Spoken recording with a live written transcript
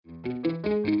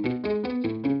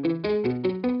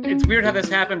weird how this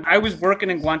happened. I was working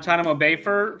in Guantanamo Bay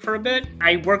for a bit.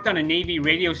 I worked on a Navy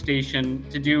radio station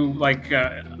to do like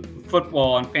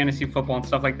football and fantasy football and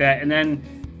stuff like that. And then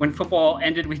when football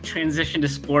ended, we transitioned to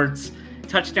sports.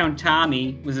 Touchdown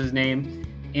Tommy was his name.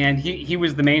 And he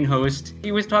was the main host.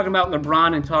 He was talking about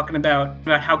LeBron and talking about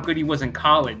how good he was in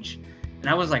college. And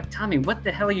I was like, Tommy, what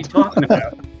the hell are you talking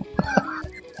about?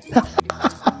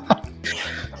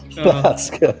 That's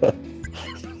good.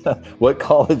 What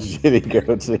college did he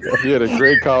go to? He had a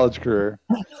great college career.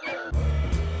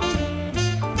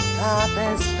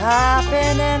 Papa's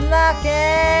popping and locking.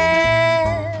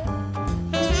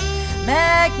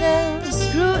 Magnum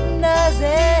scrutinizing.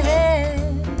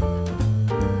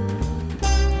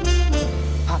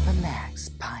 Papa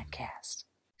Mag's Pinecast.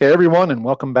 Hey everyone, and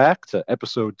welcome back to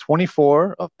episode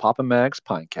 24 of Papa Mag's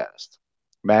Pinecast.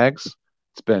 Mags,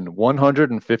 it's been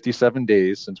 157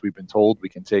 days since we've been told we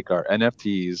can take our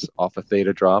NFTs off of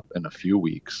Thetadrop in a few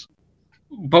weeks.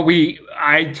 But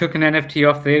I took an NFT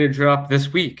off Thetadrop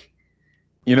this week.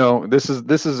 You know, this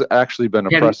has actually been a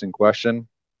pressing question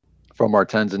from our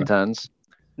tens and tens.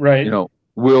 Right. You know,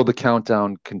 will the count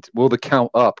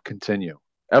up continue?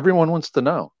 Everyone wants to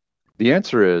know. The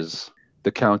answer is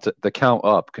the count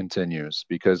up continues,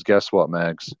 because guess what,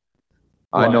 Mags?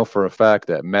 What? I know for a fact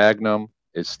that Magnum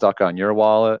is stuck on your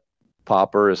wallet.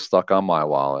 Popper is stuck on my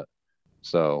wallet.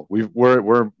 So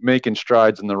we're making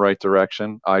strides in the right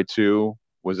direction. I too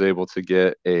was able to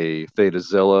get a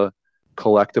Thetazilla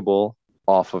collectible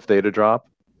off of Thetadrop,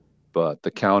 but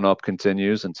the count up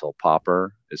continues until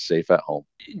Popper is safe at home.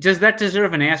 Does that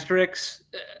deserve an asterisk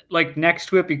like next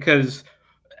to it? Because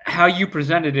how you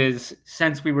present it is,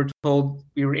 since we were told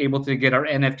we were able to get our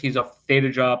NFTs off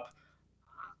Thetadrop.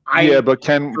 But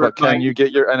can you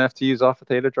get your NFTs off of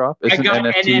Thetadrop? Isn't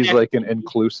NFTs like an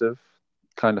inclusive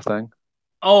kind of thing?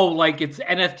 Oh, like it's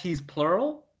NFTs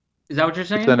plural? Is that what you're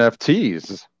saying? It's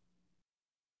NFTs.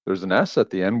 There's an S at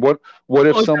the end. What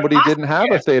if somebody didn't have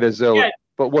a Thetazilla? Yeah.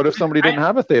 But what if somebody didn't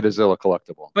have a Thetazilla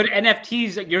collectible? But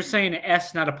NFTs, you're saying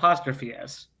S, not apostrophe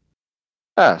S.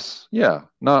 S, yeah.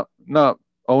 Not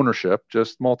ownership,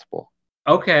 just multiple.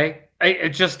 Okay.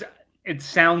 It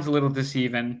sounds a little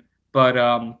deceiving. But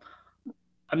I'm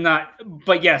not.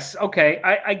 But yes, okay,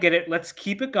 I get it. Let's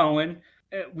keep it going.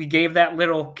 We gave that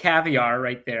little caveat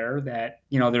right there that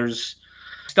there's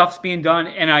stuff's being done,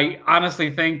 and I honestly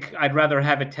think I'd rather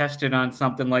have it tested on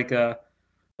something like a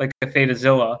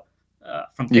Thetazilla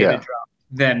from Thetadrop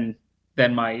than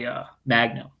my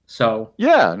Magnum. So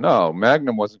yeah, no,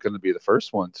 Magnum wasn't going to be the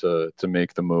first one to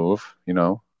make the move,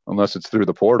 unless it's through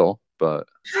the portal. But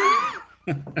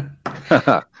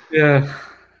yeah.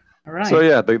 All right. So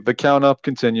yeah, the count up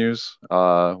continues.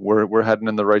 We're heading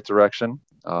in the right direction.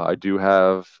 I do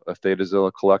have a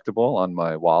Thetazilla collectible on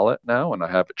my wallet now, and I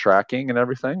have it tracking and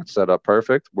everything. It's set up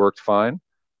perfect, worked fine.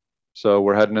 So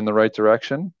we're heading in the right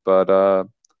direction. But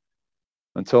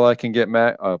until I can get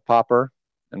Popper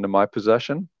into my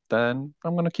possession, then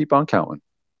I'm going to keep on counting.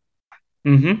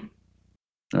 Mm-hmm.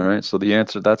 All right. So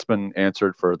that's been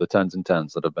answered for the tens and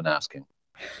tens that have been asking.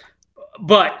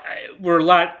 But we're a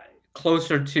lot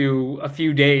closer to a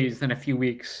few days than a few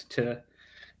weeks to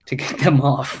get them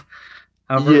off.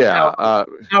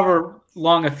 However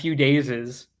long a few days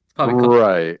is. Probably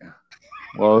right.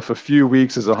 Well, if a few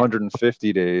weeks is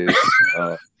 150 days,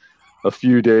 a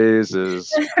few days is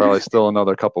probably still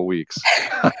another couple weeks.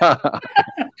 All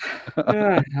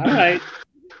right.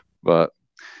 But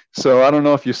so I don't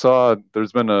know if you saw,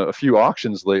 there's been a few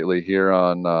auctions lately here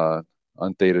on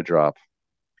Thetadrop.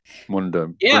 Wanted to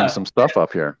bring some stuff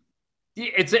up here.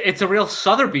 It's a real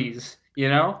Sotheby's,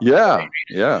 Yeah,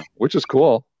 which is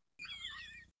cool.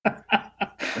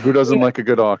 Who doesn't like a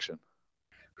good auction?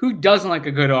 Who doesn't like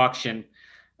a good auction?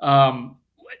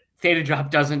 Thetadrop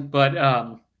doesn't, but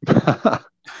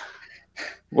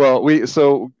well,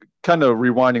 so kind of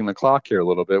rewinding the clock here a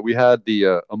little bit. We had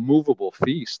the a movable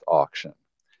feast auction,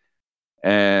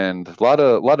 and a lot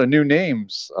of new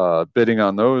names bidding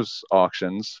on those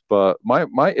auctions. But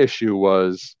my issue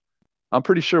was, I'm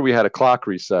pretty sure we had a clock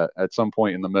reset at some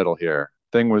point in the middle here.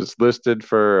 Thing was listed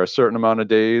for a certain amount of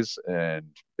days, and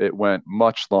it went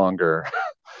much longer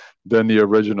than the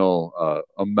original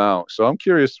amount. So I'm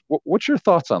curious, what's your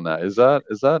thoughts on that? Is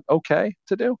that okay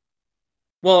to do?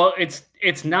 Well, it's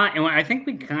not, and I think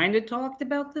we kind of talked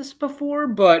about this before,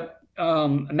 but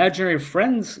Imaginary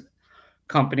Friends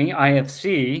Company,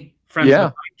 IFC, Friends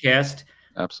of the Podcast.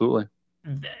 Absolutely.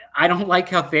 I don't like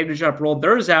how Thetadrop rolled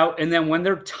theirs out, and then when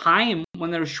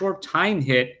their short time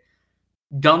hit,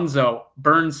 Dunzo,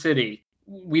 Burn City.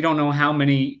 We don't know how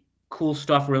many cool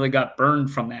stuff really got burned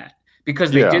from that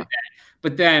because they did that.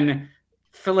 But then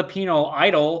Filipino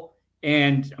Idol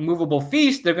And a movable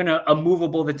feast, they're gonna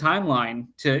immovable the timeline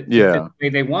to fit the way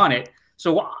they want it.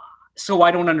 So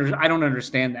I don't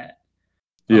understand that.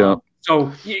 Yeah.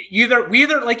 So we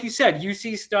either like you said, you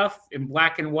see stuff in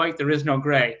black and white. There is no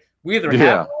gray. We either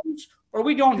have rules or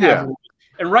we don't have rules.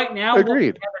 And right now,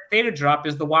 agreed. What we have at Thetadrop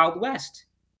is the Wild West.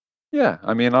 Yeah,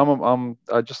 I mean,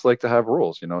 I just like to have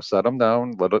rules. Set them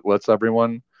down. Let's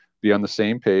everyone be on the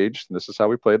same page. This is how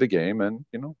we play the game, and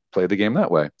play the game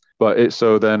that way. But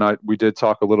so then we did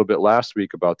talk a little bit last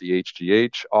week about the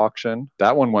HGH auction.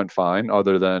 That one went fine,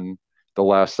 other than the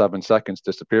last 7 seconds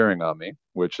disappearing on me,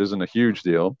 which isn't a huge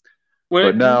deal.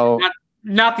 But now,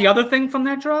 not the other thing from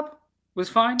that drop was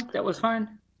fine. That was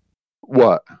fine.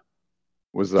 What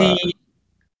was that?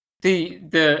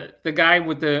 The guy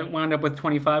wound up with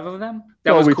 25 of them.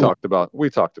 We talked about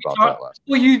that last.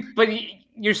 Well,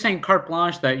 you're saying carte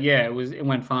blanche that it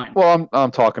went fine. Well,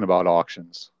 I'm talking about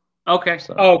auctions. Okay.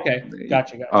 So, okay.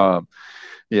 Gotcha.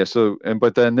 Yeah. So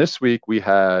but then this week we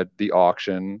had the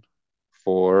auction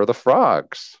for the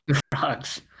frogs.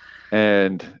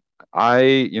 And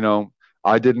I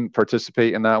didn't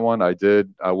participate in that one. I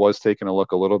was taking a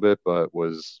look a little bit, but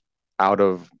was out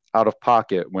of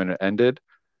pocket when it ended.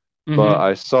 Mm-hmm. But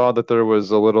I saw that there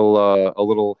was a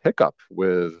little hiccup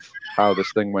with how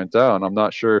this thing went down. I'm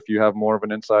not sure if you have more of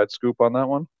an inside scoop on that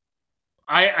one.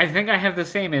 I think I have the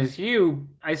same as you.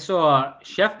 I saw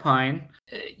Chef Pine,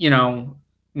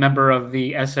 member of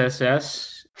the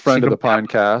SSS. Friend of the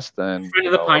Pinecast. And friend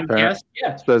of the Pinecast,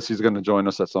 yeah. Says he's going to join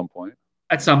us at some point.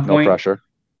 At some point. No pressure.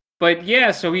 But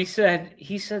yeah, so he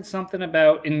said something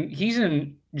about, and he's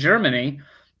in Germany,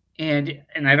 and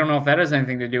I don't know if that has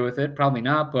anything to do with it, probably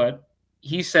not, but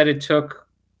he said it took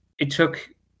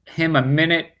him a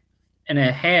minute and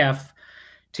a half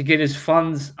to get his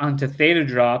funds onto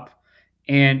Thetadrop,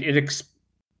 and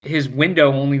his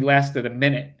window only lasted a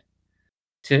minute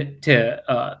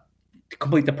to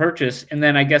complete the purchase. And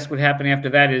then I guess what happened after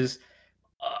that is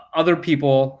other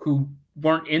people who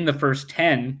weren't in the first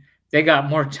 10, they got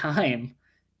more time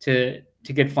to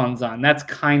get funds on. That's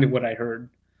kind of what I heard.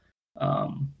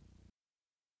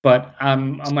 But I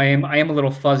am a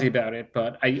little fuzzy about it,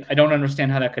 but I don't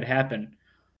understand how that could happen.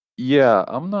 Yeah,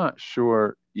 I'm not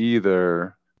sure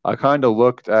either. I kind of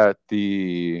looked at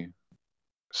the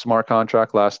smart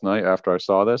contract last night after I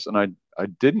saw this, and I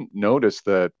didn't notice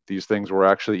that these things were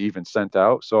actually even sent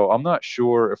out. So I'm not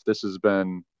sure if this has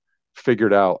been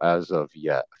figured out as of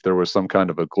yet. If there was some kind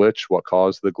of a glitch, what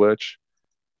caused the glitch,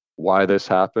 why this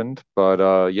happened.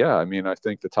 But yeah, I mean, I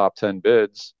think the top 10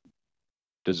 bids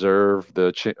deserve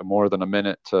more than a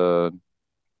minute to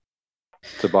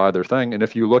buy their thing. And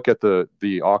if you look at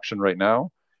the auction right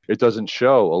now, it doesn't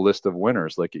show a list of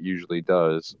winners like it usually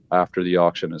does after the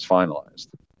auction is finalized.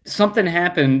 Something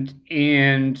happened,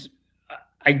 and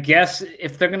I guess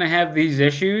if they're going to have these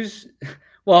issues,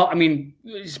 well, I mean,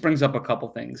 this brings up a couple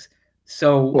things.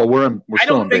 So, well, we're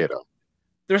still in beta.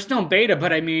 They're still in beta,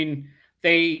 but I mean,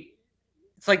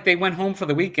 it's like they went home for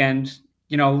the weekend.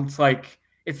 It's like,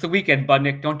 it's the weekend,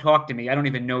 Budnick. Don't talk to me. I don't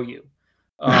even know you.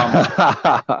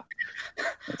 That's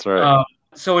right.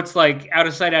 So it's like out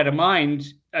of sight, out of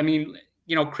mind. I mean,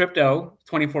 crypto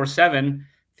 24/7,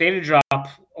 Thetadrop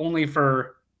only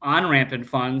for on-ramping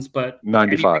funds, but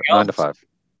 95.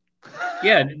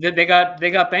 Yeah, they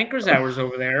got bankers hours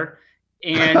over there,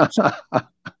 and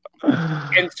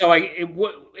and so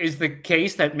is the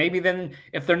case that maybe then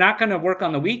if they're not going to work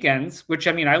on the weekends, which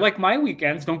I mean I like my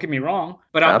weekends, don't get me wrong,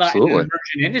 but I'm not in the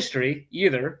merchant industry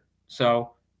either,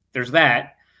 so there's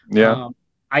that. Yeah,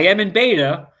 I am in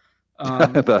beta.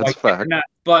 That's fact.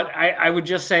 But I would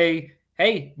just say,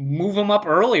 hey, move them up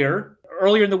earlier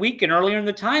in the week and earlier in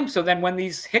the time, so then when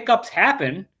these hiccups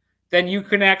happen, then you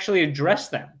can actually address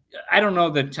them. I don't know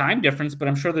the time difference, but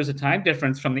I'm sure there's a time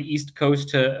difference from the East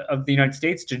Coast of the United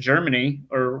States to Germany,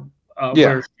 or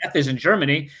where Seth is in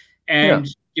Germany. And,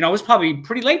 it was probably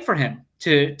pretty late for him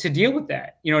to deal with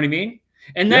that. You know what I mean?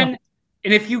 And then,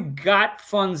 and if you got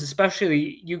funds,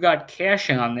 especially you got cash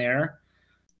on there,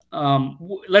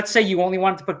 let's say you only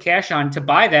wanted to put cash on to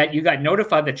buy that, you got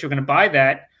notified that you're going to buy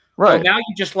that. Right. Well, now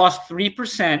you just lost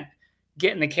 3%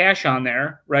 getting the cash on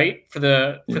there, right? For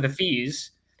the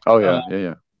fees. Oh yeah.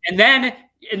 Yeah. And then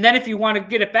if you want to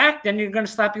get it back, then you're going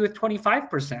to slap you with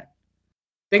 25%.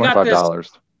 They $25. got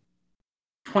this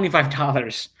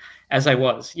 $25 as I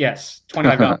was. Yes.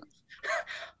 $25.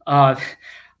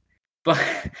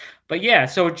 But yeah,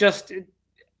 so it just, you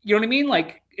know what I mean?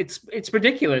 Like it's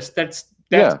ridiculous. That's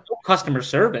customer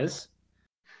service.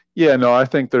 Yeah, no, I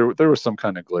think there was some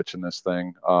kind of glitch in this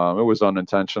thing. It was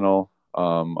unintentional.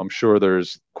 I'm sure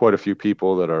there's quite a few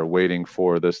people that are waiting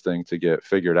for this thing to get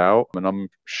figured out. And I'm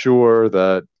sure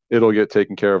that it'll get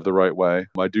taken care of the right way.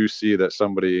 I do see that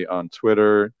somebody on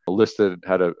Twitter listed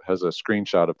has a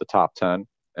screenshot of the top 10,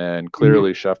 and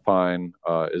clearly Chef Pine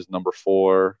is number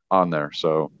 4 on there.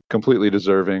 So completely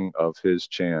deserving of his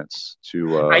chance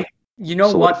to. You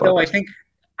know what solidify though? this.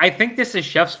 I think this is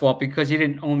Chef's fault because he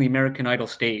didn't own the American Idol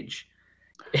stage.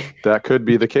 That could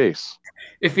be the case.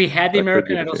 If he had the That could American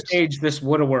be the Idol case. stage, this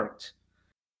would have worked.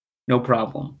 No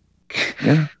problem.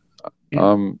 Yeah.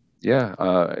 Yeah.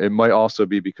 It might also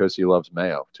be because he loves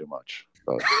mayo too much.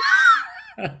 But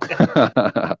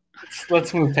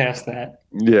Let's move past that.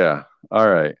 yeah. All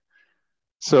right.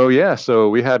 So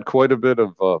we had quite a bit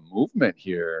of movement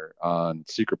here on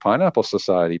Secret Pineapple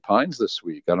Society Pines this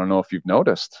week. I don't know if you've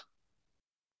noticed.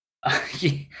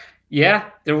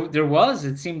 Yeah, there was.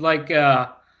 It seemed like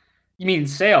you mean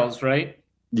sales, right?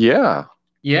 Yeah.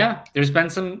 Yeah, there's been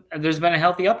a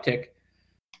healthy uptick.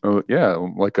 Oh, yeah,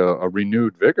 like a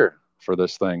renewed vigor for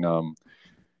this thing.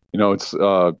 It's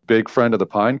a big friend of the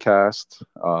Pinecast,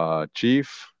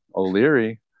 Chief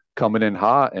O'Leary, coming in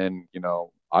hot, and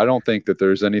I don't think that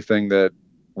there's anything that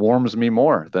warms me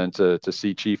more than to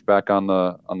see Chief back on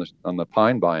the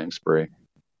pine buying spree.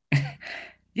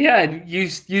 Yeah, you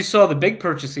saw the big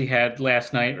purchase he had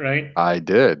last night, right? I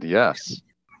did, yes.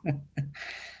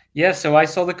 Yeah, so I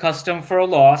sold a custom for a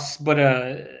loss, but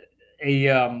a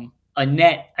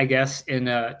net, I guess,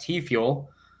 in T-Fuel.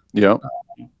 Yeah.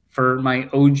 For my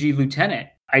OG lieutenant.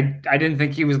 I didn't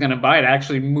think he was going to buy it. I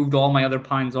actually moved all my other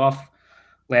pines off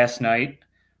last night.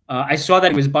 I saw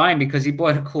that he was buying because he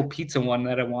bought a cool pizza one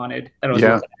that I wanted. That I was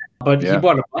looking at. But he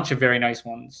bought a bunch of very nice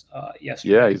ones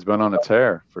yesterday. Yeah, he's been on a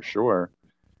tear for sure.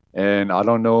 And I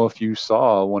don't know if you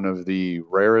saw one of the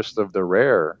rarest of the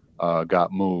rare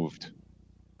got moved a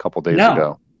couple days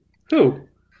ago. Who?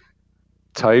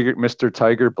 Mr.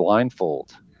 Tiger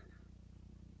Blindfold.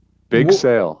 Big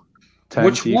sale. 10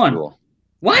 Which one? Kfuel.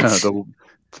 What?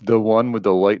 The one with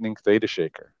the lightning theta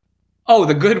shaker. Oh,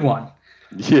 the good one.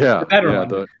 Yeah. The better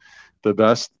one.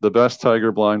 The best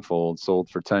Tiger Blindfold sold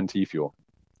for 10 Kfuel.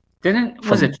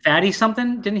 Was it Fatty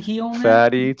something? Didn't he own that?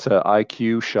 Fatty to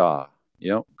IQ Shaw.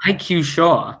 Yep. IQ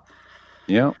Shaw.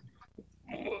 Yep.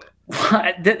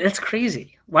 That's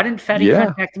crazy. Why didn't Fatty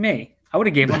contact me? I would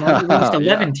have gave him at least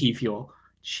 11 T-Fuel.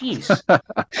 Jeez.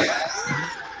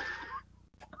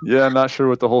 Yeah, I'm not sure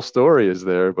what the whole story is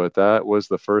there, but that was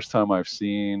the first time I've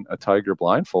seen a Tiger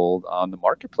Blindfold on the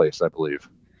marketplace, I believe.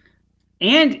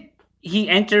 And he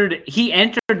entered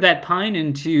that pine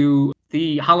into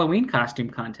the Halloween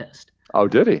costume contest. Oh,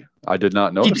 did he? I did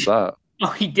not notice that. Oh,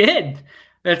 he did.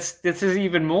 This is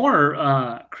even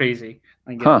more crazy,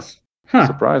 I guess. Huh.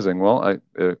 Surprising. Well, I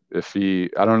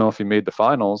don't know if he made the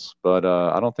finals, but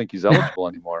I don't think he's eligible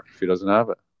anymore if he doesn't have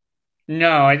it.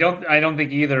 No, I don't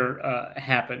think either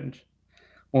happened.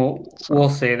 Well, we'll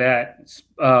say that.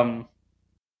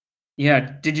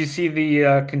 Yeah. Did you see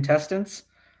the contestants?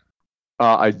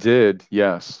 I did.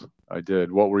 Yes, I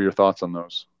did. What were your thoughts on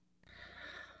those?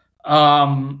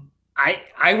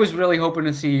 I was really hoping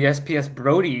to see SPS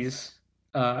Brody's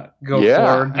go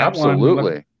forward.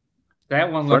 Absolutely. That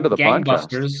one looked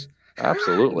gangbusters.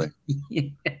 Absolutely.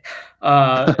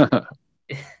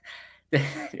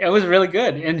 It was really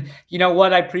good, and you know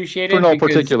what? I appreciate it for no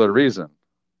particular reason.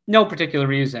 No particular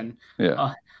reason.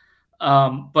 Yeah.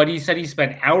 But he said he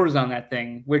spent hours on that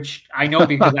thing, which I know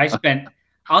because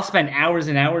I'll spend hours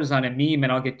and hours on a meme,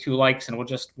 and I'll get 2 likes, and it will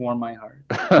just warm my heart.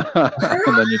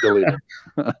 And then you delete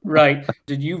it. Right?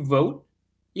 Did you vote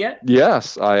yet?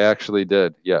 Yes, I actually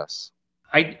did. Yes.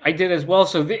 I did as well.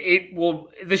 So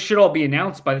this should all be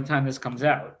announced by the time this comes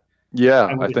out.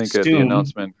 Yeah, I think the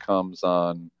announcement comes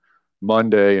on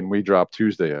Monday and we drop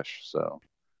Tuesday-ish. So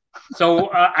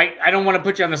I don't want to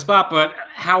put you on the spot, but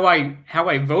how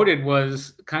I voted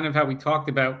was kind of how we talked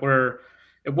about, where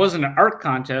it wasn't an art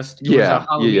contest. It was a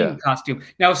Halloween costume.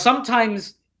 Now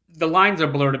sometimes the lines are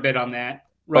blurred a bit on that,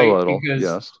 right? A little, because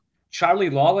yes. Charlie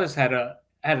Lawless had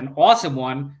an awesome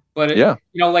one, but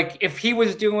like if he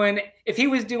was doing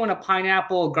a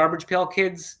pineapple Garbage Pail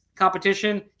Kids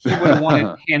competition, he would have won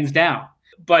it hands down.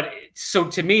 But so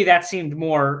to me, that seemed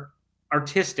more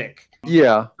artistic.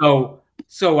 Yeah.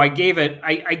 So I gave it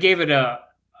a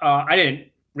I didn't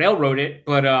railroad it,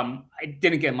 but I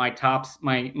didn't get my top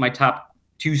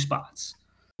 2 spots.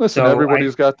 Listen,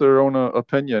 everybody's got their own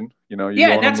opinion. You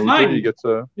want that's to move fine. It, you get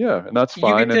to and that's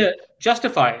fine. You get to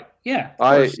justify it. Yeah.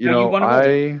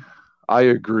 I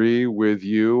agree with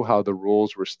you how the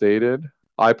rules were stated.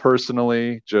 I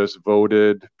personally just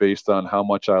voted based on how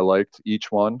much I liked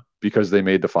each one because they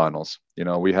made the finals.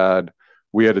 We had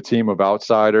a team of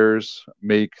outsiders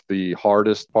make the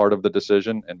hardest part of the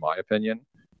decision, in my opinion,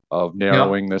 of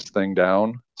narrowing this thing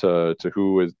down to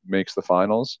who makes the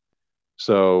finals.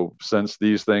 So since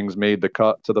these things made the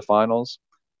cut to the finals,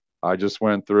 I just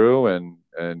went through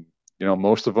and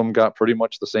most of them got pretty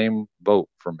much the same vote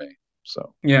from me.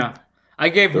 So yeah, I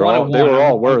gave they one were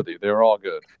all worthy. They were all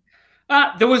good.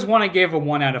 There was one I gave a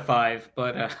 1 out of 5,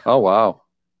 but oh wow,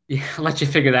 yeah, I'll let you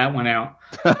figure that one out.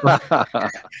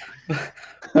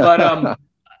 But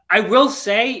I will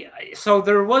say, so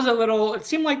there was it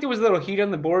seemed like there was a little heat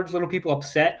on the boards, little people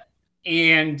upset,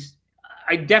 and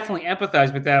I definitely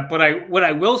empathize with that. But what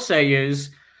I will say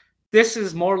is, this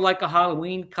is more like a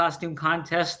Halloween costume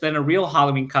contest than a real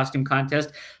Halloween costume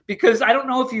contest, because I don't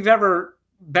know if you've ever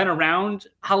been around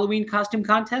Halloween costume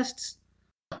contests.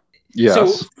 Yes.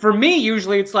 So for me,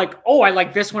 usually it's like, oh, I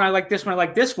like this one, I like this one, I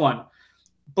like this one.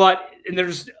 But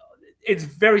it's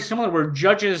very similar where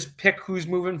judges pick who's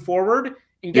moving forward.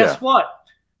 And guess what?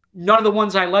 None of the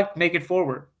ones I liked make it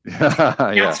forward.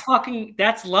 That's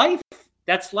life.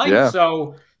 That's life. Yeah.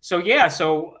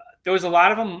 So there was a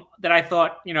lot of them that I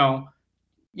thought, what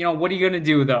are you going to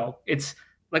do though? It's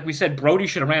like we said, Brody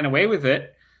should have ran away with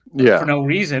it for no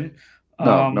reason.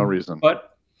 No reason. But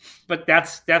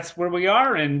that's where we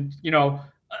are. And,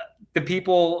 the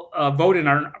people voting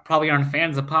probably aren't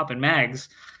fans of Pop and Mags.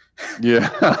 Yeah.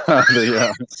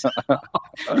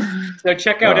 So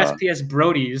check out SPS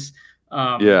Brody's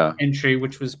entry,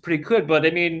 which was pretty good. But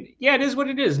I mean, it is what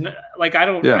it is. Like I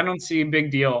don't see a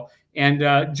big deal.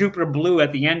 And Jupiter Blue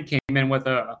at the end came in with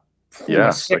a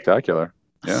spectacular,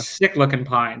 sick looking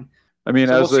pine. I mean,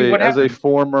 so as a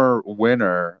former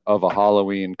winner of a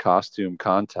Halloween costume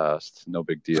contest, no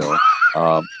big deal.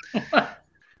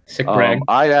 Sick brag.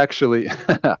 I actually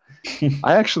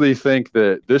think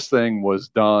that this thing was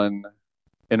done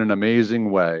in an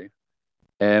amazing way,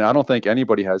 and I don't think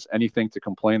anybody has anything to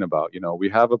complain about. We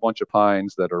have a bunch of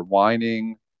pines that are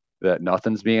whining that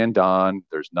nothing's being done.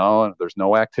 There's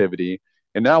no activity,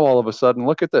 and now all of a sudden,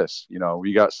 look at this.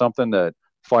 We got something that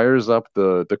fires up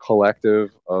the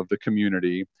collective of the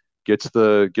community, gets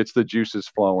the juices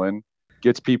flowing,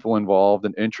 gets people involved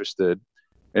and interested.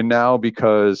 And now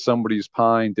because somebody's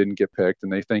pine didn't get picked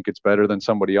and they think it's better than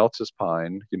somebody else's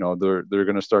pine, they're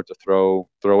going to start to throw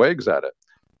eggs at it.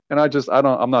 And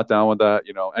I'm not down with that.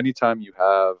 Anytime you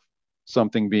have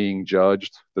something being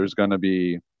judged, there's going to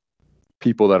be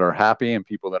people that are happy and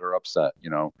people that are upset,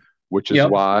 which is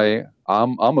why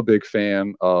I'm a big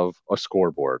fan of a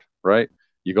scoreboard, right?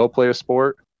 You go play a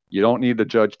sport, you don't need the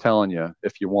judge telling you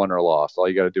if you won or lost. All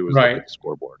you got to do is look at the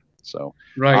scoreboard. So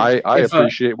I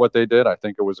appreciate what they did. I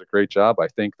think it was a great job. I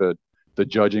think that the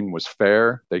judging was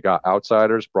fair. They got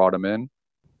outsiders, brought them in.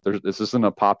 This isn't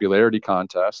a popularity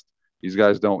contest. These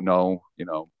guys don't know,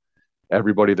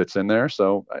 everybody that's in there.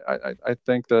 So I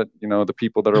think that, the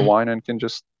people that are whining can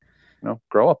just,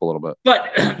 grow up a little bit.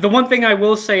 But the one thing I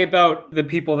will say about the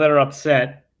people that are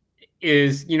upset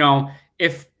is,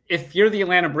 if you're the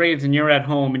Atlanta Braves and you're at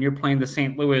home and you're playing the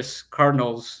St. Louis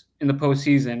Cardinals in the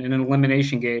postseason in an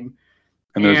elimination game,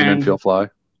 and there's an infield fly,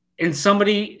 and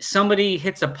somebody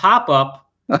hits a pop-up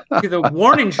to the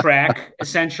warning track,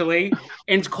 essentially,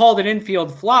 and it's called an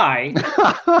infield fly,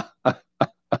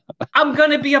 I'm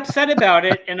going to be upset about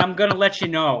it, and I'm going to let you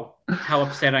know how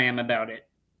upset I am about it.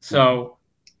 So,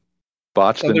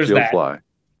 botched infield fly.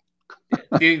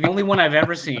 The only one I've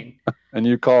ever seen. And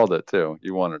you called it, too.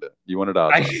 You wanted it. You wanted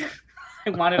odds. I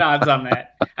wanted odds on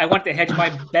that. I want to hedge my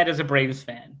bet as a Braves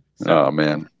fan. So. Oh,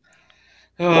 man.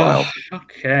 Wow.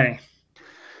 Okay.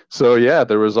 So,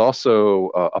 there was also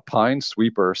a pine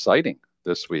sweeper sighting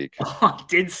this week. Oh, I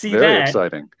did see Very that.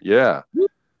 exciting. Yeah.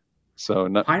 So,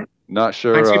 not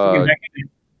sure.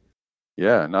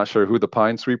 Not sure who the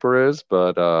pine sweeper is,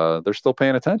 but they're still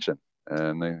paying attention.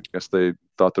 And I guess they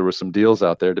thought there was some deals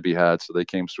out there to be had, so they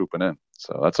came swooping in.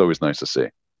 So that's always nice to see.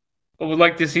 I would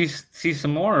like to see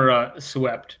some more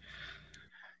swept.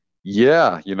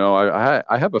 Yeah,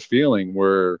 I have a feeling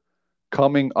we're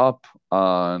coming up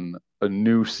on a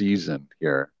new season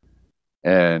here,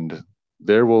 and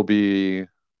there will be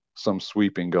some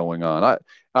sweeping going on.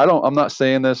 I'm not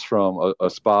saying this from a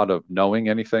spot of knowing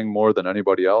anything more than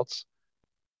anybody else,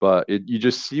 but you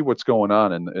just see what's going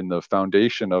on, and the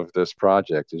foundation of this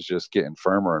project is just getting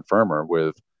firmer and firmer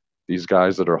with these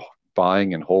guys that are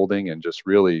buying and holding and just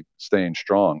really staying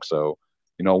strong. So,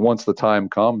 once the time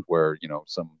comes where,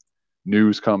 some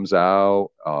news comes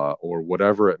out or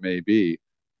whatever it may be,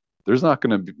 it's not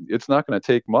going to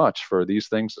take much for these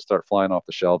things to start flying off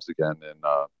the shelves again. And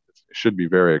it should be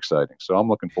very exciting. So I'm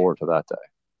looking forward to that day.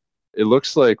 It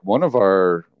looks like one of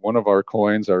our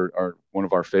coins, are one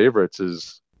of our favorites,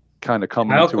 is kind of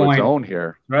coming Kyle into coin. its own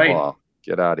here. Right. Well,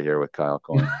 get out of here with Kyle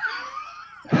Coin.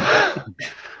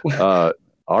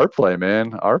 Our play,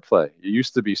 man. Our play. It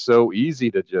used to be so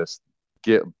easy to just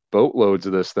get boatloads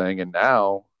of this thing, and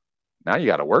now you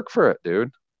got to work for it,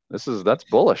 dude. That's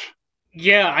bullish.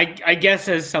 Yeah, I guess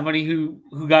as somebody who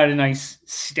got a nice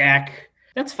stack,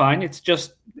 that's fine. It's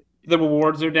just the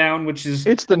rewards are down, which is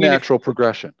it's the natural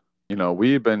progression. You know,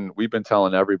 we've been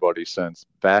telling everybody since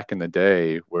back in the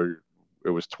day where it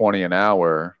was 20 an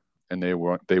hour, and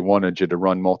they wanted you to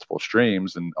run multiple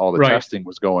streams, and all the testing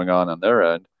was going on their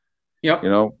end. Yep.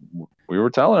 You know, we were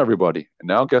telling everybody, and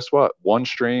now guess what? One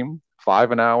stream,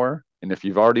 5 an hour, and if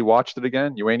you've already watched it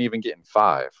again, you ain't even getting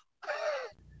 5.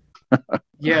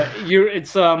 Yeah,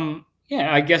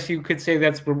 I guess you could say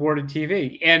that's rewarded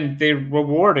TV, and they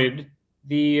rewarded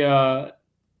the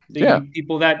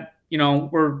people that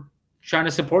were trying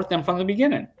to support them from the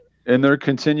beginning, and they're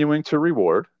continuing to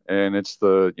reward. And it's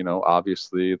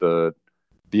obviously the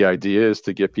idea is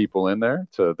to get people in there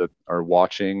that are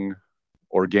watching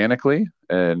organically,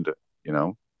 and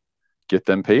get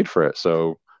them paid for it.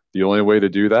 So the only way to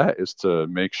do that is to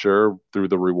make sure through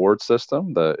the reward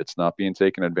system that it's not being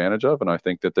taken advantage of. And I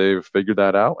think that they've figured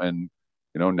that out. And,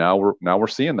 now we're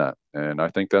seeing that. And I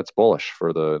think that's bullish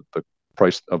for the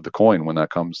price of the coin when that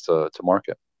comes to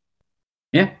market.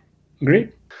 Yeah,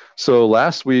 great. So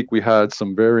last week we had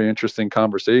some very interesting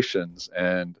conversations,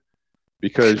 and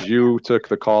because you took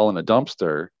the call in a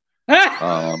dumpster,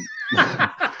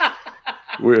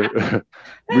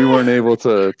 we weren't able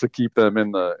to keep them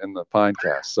in the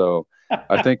Pinecast. So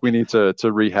I think we need to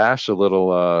rehash a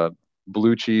little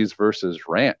blue cheese versus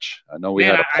ranch. I know we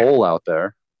had a poll out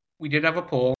there. We did have a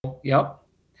poll. Yep.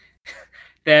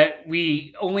 That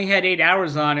we only had 8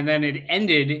 hours on, and then it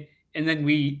ended, and then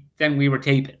we were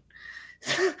taping.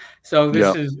 So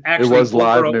this is actually it was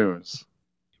live news.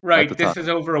 Right. This is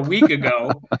over a week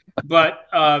ago. But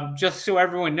just so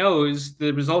everyone knows,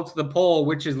 the results of the poll,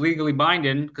 which is legally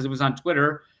binding because it was on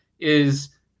Twitter, is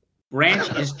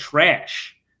ranch is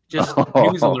trash. Just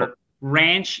news alert.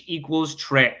 Ranch equals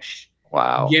trash.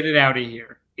 Wow. Get it out of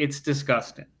here. It's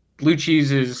disgusting. Blue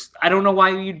cheese is, I don't know why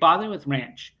you'd bother with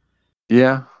ranch.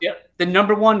 Yeah. Yeah. The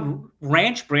number one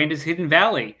ranch brand is Hidden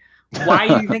Valley. Why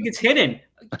do you think it's hidden?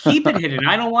 Keep it hidden.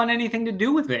 I don't want anything to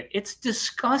do with it. It's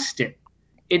disgusting.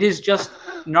 It is just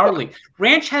gnarly.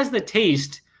 Ranch has the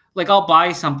taste, like I'll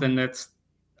buy something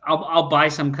I'll buy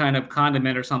some kind of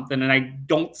condiment or something, and I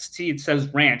don't see it says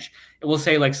ranch. It will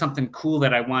say like something cool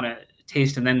that I want to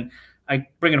taste, and then I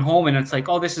bring it home and it's like,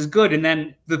 oh, this is good. And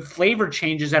then the flavor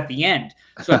changes at the end.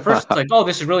 So at first it's like, oh,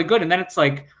 this is really good. And then it's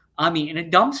like, I'm eating a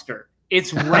dumpster.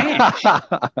 It's ranch.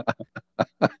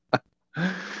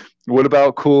 What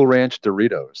about Cool Ranch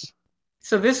Doritos?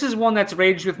 So this is one that's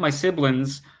raged with my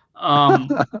siblings. I'm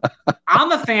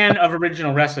a fan of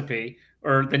original recipe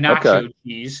or the nacho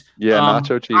cheese. Yeah,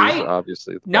 nacho cheese,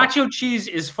 obviously. Nacho cheese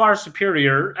is far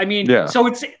superior. I mean, so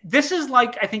this is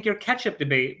like, I think, your ketchup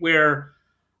debate where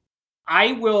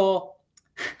I will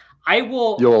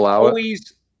You'll allow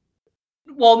always it?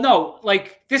 Well, no,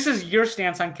 like this is your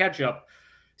stance on ketchup.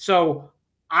 So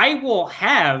I will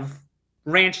have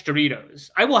ranch Doritos.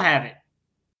 I will have it.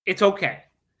 It's okay.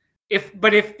 If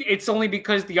it's only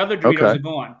because the other Doritos are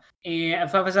gone. And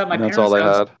if I was at my parents'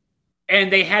 house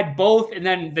and they had both, and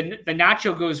then the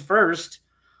nacho goes first,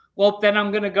 well, then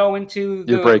I'm gonna go into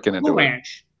the Cool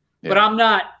Ranch. Yeah. But I'm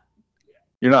not.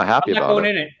 You're not happy about going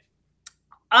in it.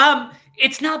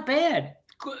 It's not bad.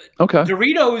 Okay.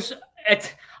 Doritos.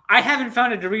 I haven't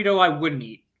found a Dorito I wouldn't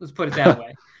eat. Let's put it that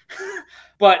way.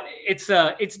 But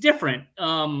it's different.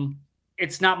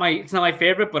 It's not my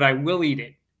favorite, but I will eat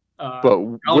it. But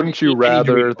wouldn't you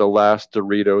rather the last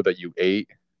Dorito that you ate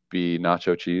be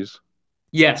nacho cheese?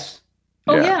 Yes.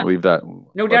 Oh yeah. Leave that.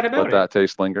 No doubt about it. Let that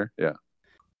taste linger. Yeah.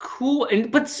 Cool,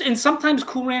 and sometimes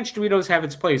Cool Ranch Doritos have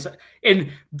its place.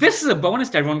 And this is a bonus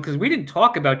to everyone because we didn't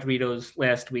talk about Doritos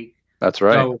last week. That's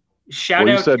right. So shout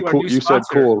out to our new sponsor. You said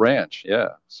Cool Ranch, yeah.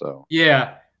 So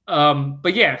yeah,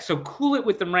 but yeah, so cool it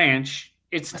with the ranch.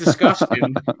 It's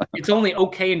disgusting. It's only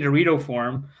okay in Dorito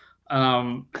form.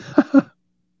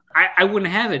 I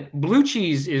wouldn't have it. Blue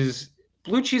cheese is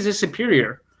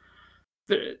superior.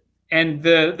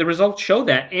 The results show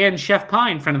that. And Chef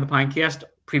Pine, friend of the Pinecast,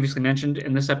 previously mentioned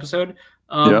in this episode,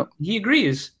 he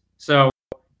agrees. So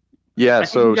yeah,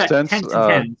 so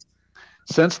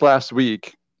since last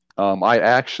week, I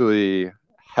actually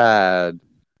had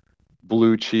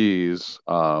blue cheese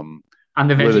on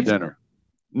the veggies? with a dinner.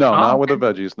 No, not with the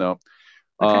veggies. No.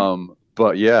 Okay.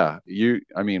 But yeah,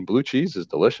 blue cheese is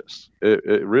delicious.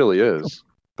 It really is.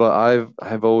 But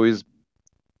I've always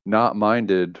not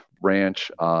minded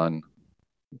ranch on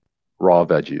raw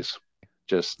veggies.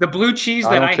 Just the blue cheese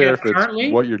that I have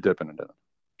currently. What you're dipping it in.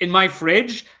 in my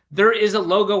fridge, there is a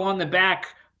logo on the back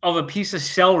of a piece of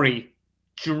celery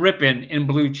dripping in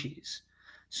blue cheese.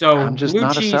 So I'm just blue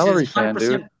not a cheese celery is 100%. fan,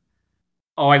 dude.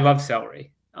 Oh, I love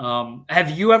celery. Have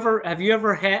you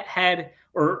ever had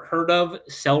or heard of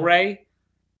celery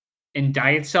and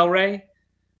diet celery?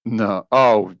 No.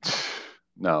 Oh,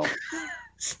 no.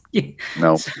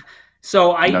 No.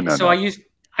 So I No.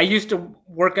 I used to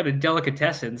work at a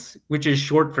delicatessens, which is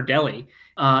short for deli,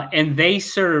 and they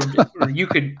served or you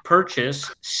could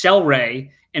purchase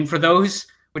celery, and for those,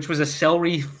 which was a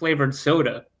celery flavored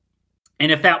soda.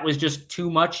 And if that was just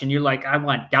too much, and you're like, I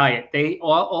want diet, they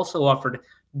also offered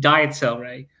diet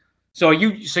celery. So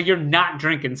you're not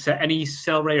drinking any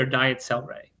celery or diet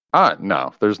celery?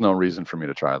 No. There's no reason for me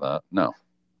to try that. No.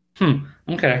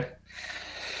 Okay.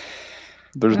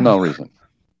 There's no reason.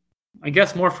 I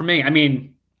guess more for me. I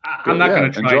mean, I'm not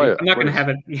going to try enjoy it. it. I'm not going to have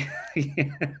it.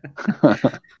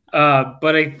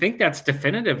 But I think that's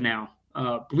definitive now.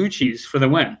 Blue cheese for the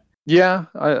win. Yeah,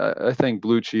 I think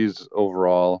blue cheese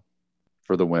overall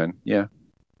for the win. Yeah,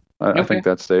 I think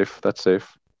that's safe. That's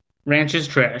safe. Ranch is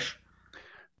trash.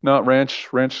 No, ranch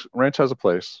has a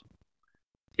place.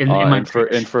 And for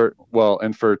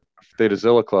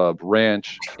Thetazilla Club,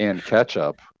 ranch and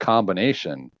ketchup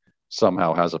combination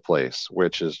somehow has a place,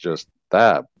 which is just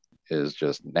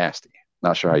nasty.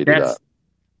 Not sure how you do that.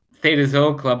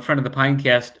 Thetazilla Club, friend of the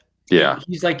Pinecast. Yeah,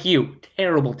 he's like you.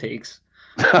 Terrible takes.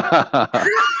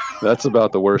 That's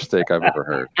about the worst take I've ever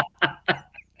heard.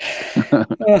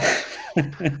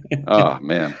 Oh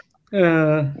man.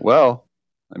 Well,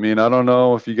 I mean, I don't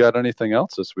know if you got anything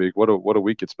else this week. What a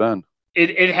week it's been.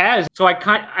 It has. So I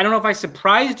don't know if I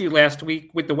surprised you last week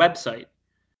with the website.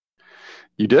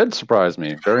 You did surprise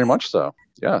me, very much so.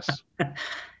 Yes.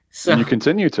 So and you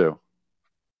continue to.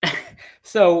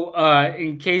 So,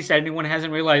 in case anyone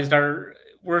hasn't realized,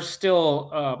 we're still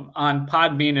on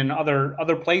Podbean and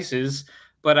other places,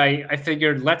 but I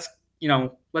figured let's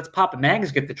Pop and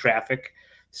Mags get the traffic.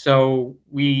 So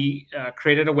we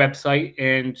created a website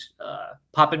and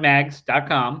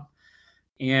popandmags.com,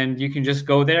 and you can just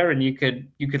go there and you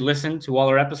could listen to all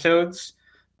our episodes,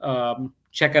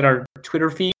 check out our Twitter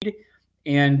feed,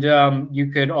 and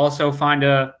you could also find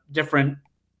a different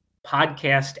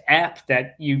podcast app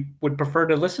that you would prefer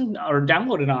to listen or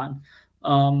download it on.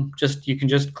 You can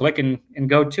just click and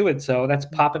go to it. So that's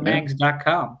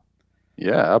popandmags.com.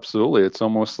 Yeah, absolutely. It's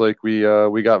almost like we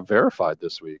got verified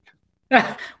this week.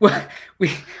 Well,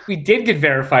 we did get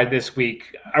verified this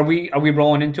week. Are we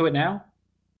rolling into it now?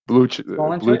 Blue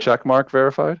check mark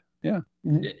verified? Yeah.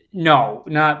 No,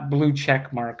 not blue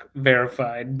check mark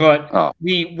verified, but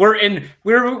we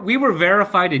were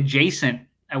verified adjacent,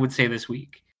 I would say, this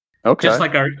week. Okay. Just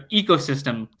like our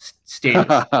ecosystem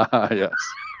status. Yes.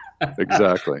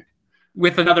 Exactly.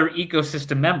 With another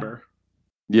ecosystem member.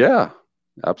 Yeah,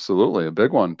 absolutely. A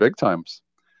big one, big times.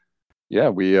 Yeah,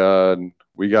 we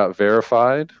got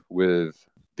verified with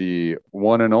the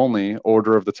one and only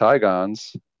Order of the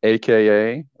Tigons,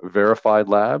 aka Verified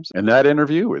Labs, and that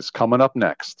interview is coming up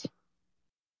next.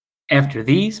 After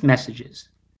these messages.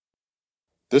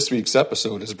 This week's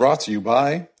episode is brought to you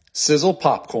by Sizzle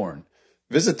Popcorn.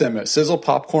 Visit them at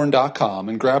sizzlepopcorn.com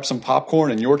and grab some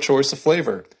popcorn in your choice of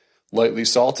flavor. Lightly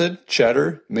salted,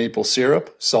 cheddar, maple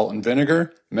syrup, salt and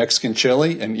vinegar, Mexican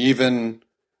chili, and even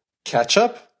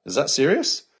ketchup? Is that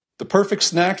serious? The perfect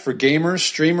snack for gamers,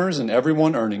 streamers, and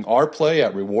everyone earning our play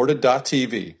at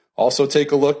rewarded.tv. Also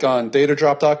take a look on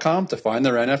Thetadrop.com to find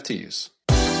their NFTs.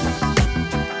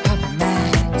 Papa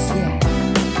Max, yeah.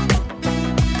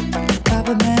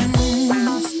 Papa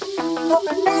Max.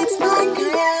 Papa Max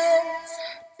Podcast.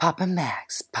 Papa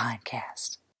Max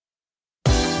Podcast.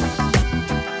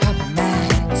 Papa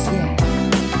Max, yeah.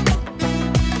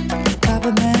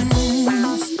 Papa Max.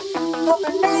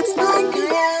 Papa Max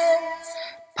Podcast.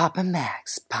 Papa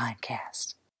Max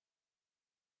Podcast.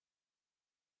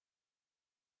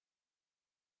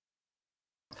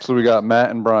 So we got Matt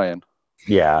and Brian.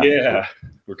 Yeah.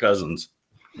 We're cousins.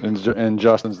 And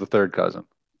Justin's the third cousin.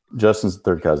 Justin's the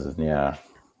third cousin, yeah.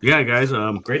 Yeah, guys,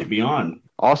 great to be on.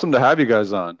 Awesome to have you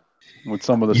guys on with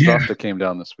some of the stuff that came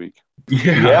down this week.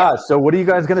 Yeah, so what are you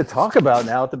guys going to talk about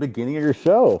now at the beginning of your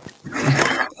show?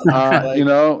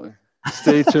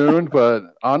 Stay tuned,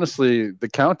 but honestly, the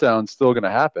countdown's still going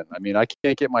to happen. I mean, I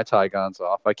can't get my Tigons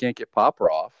off. I can't get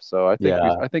Popper off. So I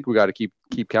think we got to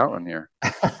keep counting here.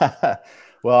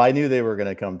 Well, I knew they were going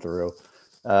to come through.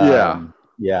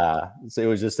 Yeah. So it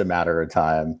was just a matter of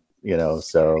time,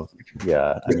 So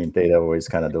yeah, I mean, Theta always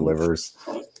kind of delivers.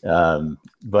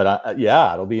 But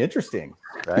it'll be interesting,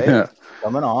 right? Yeah.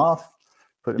 Coming off,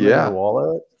 putting them in the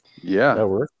wallet. Yeah.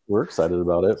 We're we're excited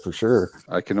about it for sure.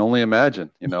 I can only imagine.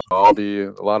 You know,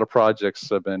 a lot of projects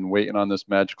have been waiting on this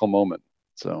magical moment.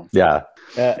 So yeah,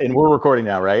 and we're recording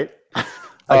now, right? I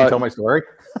can tell my story.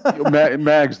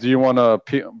 Mags, do you want to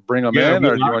bring them in,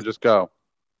 or do you want to just go?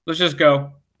 Let's just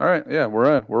go. All right, yeah,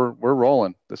 we're in. We're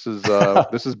rolling. This is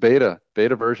this is beta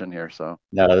version here. So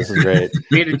no, this is great.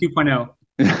 Beta 2.0.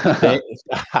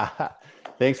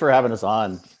 Thanks for having us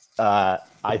on.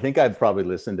 I think I've probably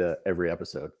listened to every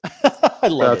episode. I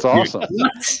love That's awesome.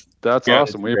 That's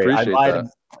awesome. We appreciate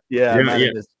that. Yeah.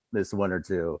 This one or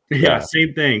two. Yeah,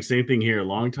 same thing here.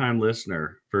 Long time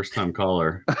listener, first time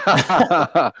caller.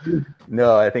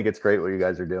 No, I think it's great what you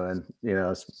guys are doing. You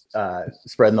know,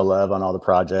 spreading the love on all the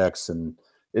projects, and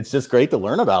it's just great to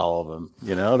learn about all of them.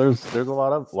 You know, there's a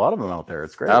lot of them out there.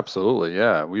 It's great. Absolutely,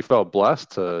 yeah. We felt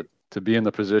blessed to be in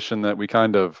the position that we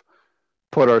kind of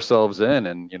put ourselves in,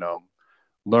 and you know,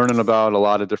 learning about a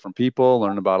lot of different people,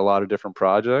 learning about a lot of different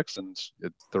projects, and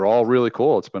they're all really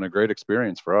cool. It's been a great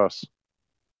experience for us.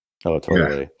 Oh,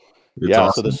 totally. Yeah.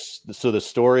 Awesome. So the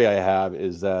story I have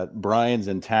is that Brian's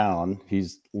in town. He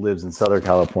lives in Southern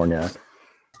California.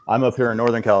 I'm up here in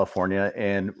Northern California,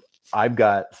 and I've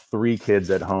got 3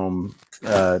 kids at home,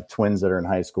 twins that are in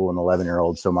high school and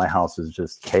 11-year-old. So my house is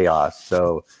just chaos.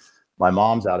 So my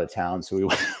mom's out of town. So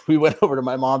we went over to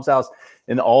my mom's house,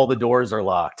 and all the doors are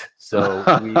locked. So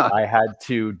I had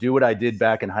to do what I did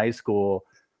back in high school,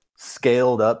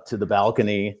 scaled up to the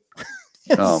balcony.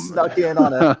 Snuck in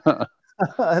on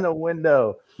a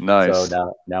window. Nice.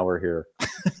 So now we're here.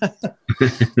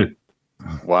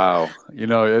 Wow. You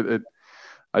know,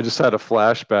 I just had a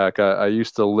flashback. I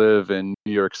used to live in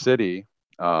New York City.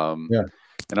 And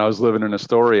I was living in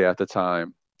Astoria at the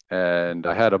time, and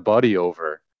I had a buddy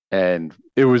over, and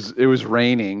it was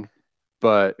raining,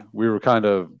 but we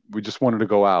just wanted to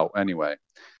go out anyway.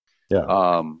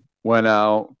 Yeah. Went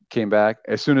out, came back.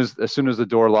 As soon as the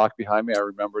door locked behind me, I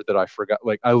remembered that I forgot.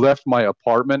 Like, I left my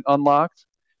apartment unlocked,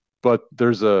 but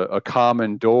there's a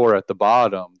common door at the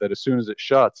bottom that as soon as it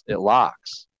shuts, it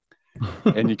locks,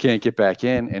 and you can't get back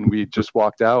in. And we just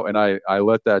walked out, and I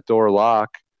let that door lock,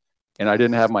 and I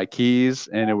didn't have my keys,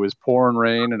 and it was pouring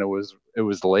rain, and it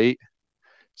was late.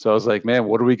 So I was like, man,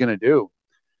 what are we gonna do,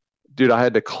 dude? I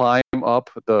had to climb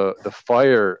up the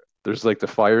fire. There's like the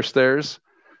fire stairs,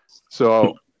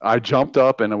 so I jumped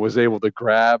up and I was able to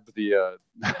grab the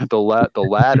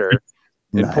ladder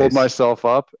and pulled myself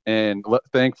up. And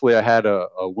thankfully, I had a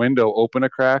window open a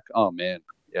crack. Oh man,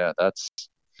 yeah,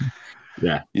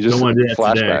 you just want to do that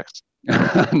flashbacks.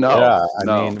 I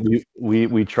mean,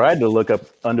 we tried to look up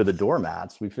under the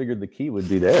doormats. We figured the key would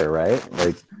be there, right?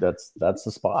 Like that's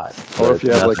the spot. Or if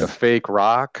you have like a fake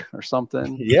rock or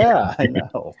something. Yeah, I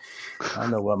know.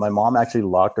 What my mom actually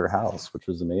locked her house, which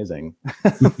was amazing.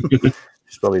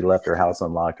 She's probably left her house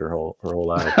unlocked her whole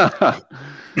life.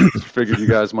 Figured you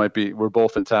guys we're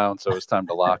both in town, so it's time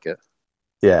to lock it.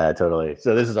 Yeah, totally.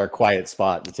 So this is our quiet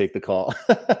spot to take the call.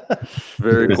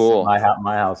 Very cool. My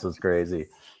house is crazy.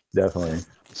 Definitely.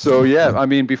 So yeah, I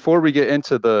mean, before we get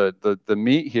into the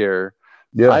meat here,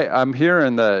 I'm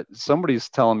hearing that somebody's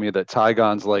telling me that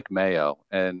Tigons like mayo,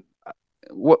 and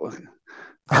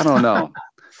I don't know.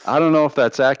 I don't know if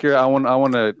that's accurate. I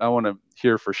want to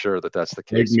hear for sure that that's the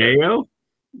case. Like mayo?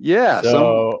 Yeah.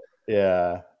 So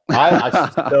yeah.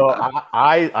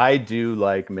 I do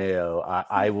like mayo.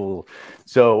 I will.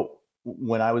 So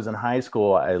when I was in high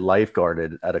school, I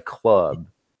lifeguarded at a club,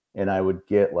 and I would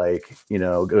get go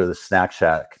to the snack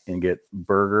shack and get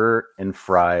burger and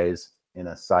fries and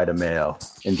a side of mayo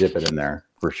and dip it in there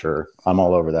for sure. I'm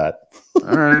all over that.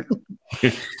 All right.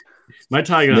 My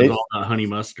Tigon's all about honey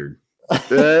mustard.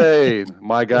 Hey,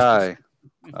 my guy.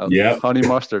 Yeah. Honey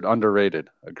mustard, underrated.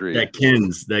 Agreed. That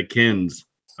Kins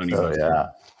honey mustard. Yeah.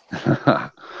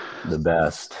 The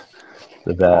best.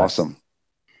 Awesome.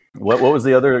 What was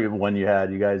the other one you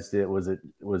had? You guys did? Was it?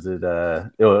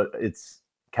 It's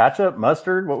ketchup,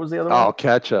 mustard. What was the other one? Oh,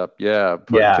 ketchup. Yeah.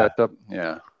 Ketchup.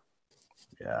 Yeah.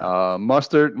 Yeah.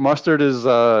 Mustard is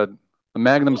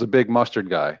Magnum's a big mustard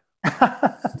guy.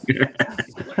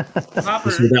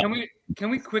 Hopper, can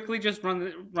we quickly just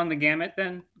run the gamut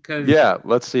then? Yeah,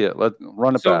 let's see it. Let's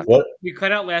run it back. What? We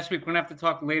cut out last week. We're gonna have to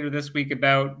talk later this week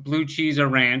about blue cheese or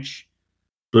ranch.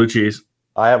 Blue cheese.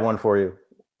 I have one for you.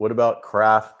 What about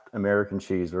Kraft American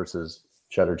cheese versus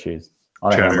cheddar cheese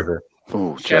on a hamburger?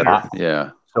 Oh, cheddar.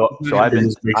 Yeah. So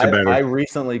I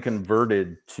recently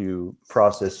converted to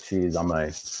processed cheese on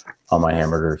my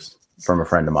hamburgers from a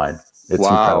friend of mine. It's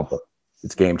incredible.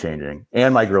 It's game changing.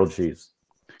 And my grilled cheese.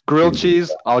 Grilled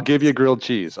cheese, I'll give you grilled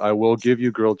cheese. I will give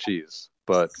you grilled cheese.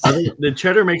 But the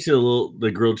cheddar makes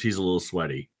the grilled cheese a little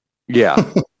sweaty. Yeah.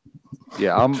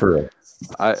 Yeah, True.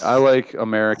 I like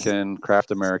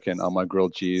Kraft American on my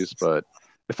grilled cheese, but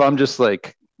if I'm just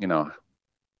like,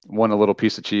 want a little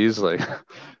piece of cheese, like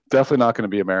definitely not going to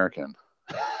be American.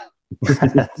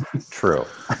 True.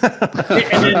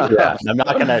 And then, Yeah, I'm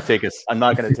not gonna take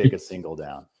a single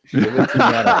down. Give it to me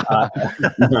on a hot.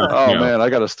 Oh man, I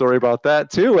got a story about that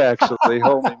too. Actually,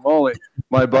 holy moly,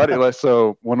 my buddy.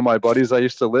 So one of my buddies I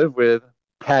used to live with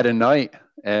had a night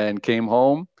and came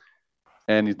home,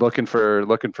 and he's looking for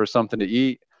something to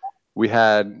eat. We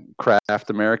had Kraft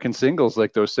American singles,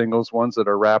 like those singles ones that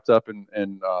are wrapped up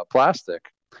in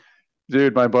plastic.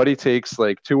 Dude, my buddy takes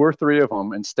like 2 or 3 of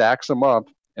them and stacks them up,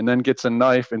 and then gets a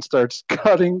knife and starts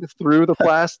cutting through the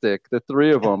plastic, the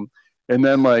 3 of them, and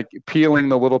then like peeling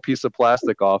the little piece of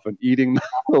plastic off and eating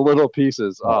the little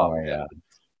pieces. Oh yeah.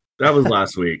 That was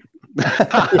last week.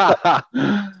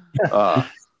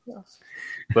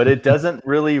 But it doesn't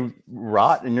really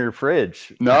rot in your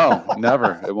fridge. No,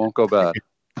 never. It won't go bad.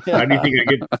 How do you think I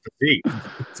get the physique?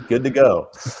 It's good to go.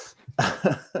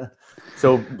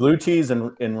 So blue cheese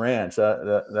and ranch,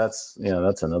 that's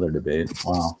another debate.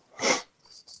 Wow.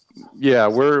 Yeah,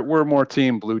 we're more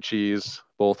team blue cheese,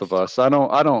 both of us. I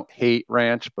don't hate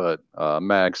ranch, but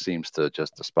Mag seems to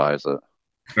just despise it.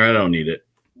 I don't need it.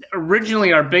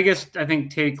 originally, our biggest, I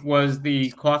think, take was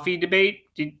the coffee debate.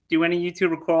 Do any of you two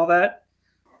recall that?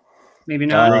 Maybe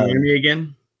not. Remind me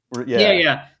again.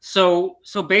 Yeah. So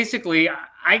basically,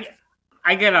 I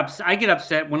get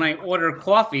upset when I order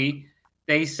coffee.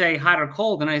 They say hot or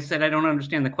cold, and I said I don't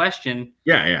understand the question.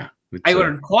 Yeah. I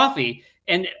ordered coffee,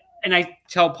 and I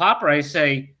tell Popper, I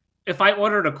say, if I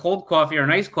ordered a cold coffee or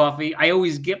an iced coffee, I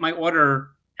always get my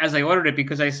order as I ordered it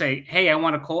because I say, hey, I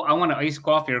want an iced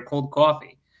coffee or cold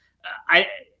coffee.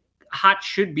 Hot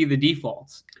should be the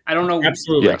default. I don't know.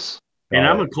 Absolutely. Yes. And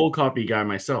I'm a cold coffee guy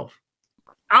myself.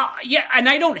 Yeah, and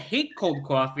I don't hate cold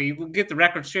coffee. We'll get the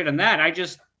record straight on that.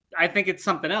 I think it's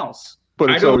something else. But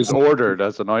it's always ordered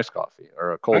as an iced coffee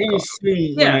or a cold coffee.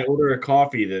 Assume when I order a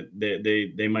coffee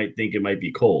that they might think it might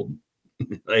be cold.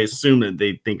 I assume that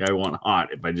they think I want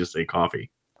hot if I just say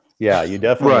coffee. Yeah, you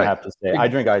definitely have to say, I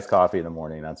drink iced coffee in the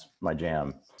morning. That's my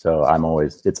jam. So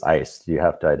it's iced. You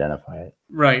have to identify it.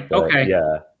 Right. But, okay.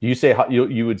 Yeah. Do you say hot?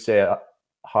 You would say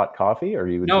hot coffee, or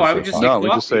you would? No, I would just say coffee.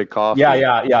 We just say coffee.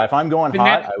 Yeah. If I'm going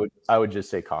hot, I would just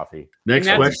say coffee. Next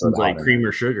question's like cream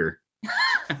or sugar.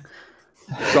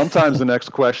 Sometimes the next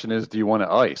question is, do you want it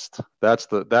iced? That's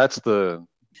the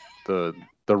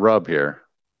rub here.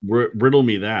 Riddle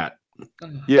me that.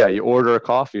 Yeah, you order a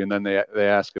coffee and then they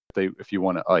ask if you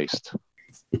want it iced.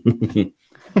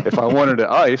 If I wanted it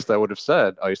iced, I would have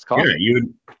said iced coffee. Yeah, you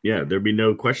would. Yeah, there'd be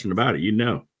no question about it. You'd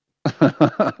know.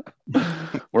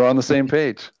 We're on the same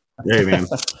page. Hey, man.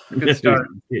 Good start.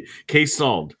 Case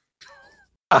solved.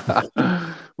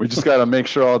 We just got to make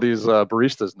sure all these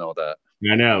baristas know that.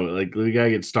 I know. Like, we got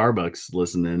to get Starbucks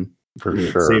listening. For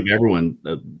sure. Save everyone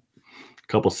a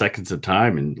couple seconds of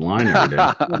time in line every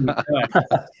day.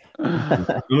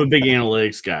 I'm a big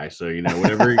analytics guy, so,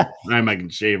 whatever time I can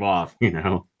shave off,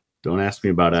 don't ask me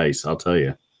about ice. I'll tell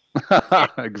you.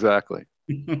 Exactly.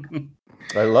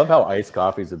 I love how iced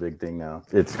coffee is a big thing now.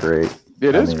 It's great.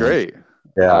 It is great.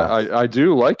 Yeah, I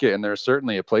do like it, and there's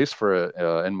certainly a place for it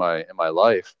in my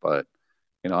life. But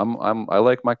I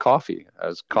like my coffee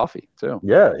as coffee too.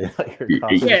 Yeah.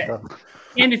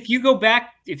 And if you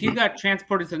got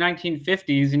transported to the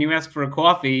 1950s and you ask for a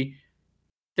coffee,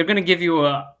 they're going to give you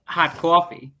a hot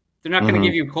coffee. They're not going to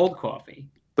give you a cold coffee.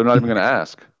 They're not even going to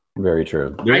ask. Very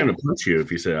true. They're going to punch you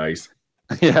if you say ice.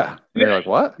 Yeah. They're like,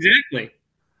 what? Exactly.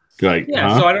 Like,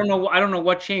 yeah. So I don't know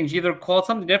what changed. Either call it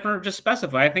something different or just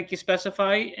specify. I think you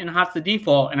specify and hot's the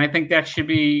default, and I think that should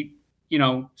be,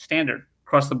 standard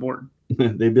across the board.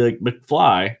 They'd be like,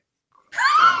 McFly.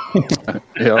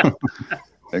 Yeah.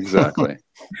 Exactly.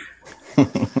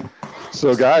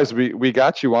 So guys, we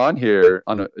got you on here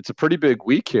it's a pretty big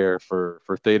week here for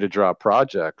Thetadrop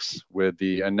projects with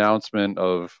the announcement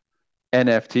of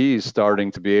NFTs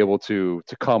starting to be able to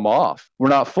come off. We're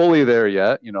not fully there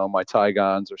yet. My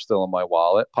Tigons are still in my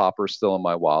wallet. Popper's still in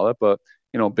my wallet, but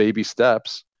baby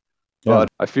steps. Yeah. But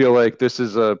I feel like this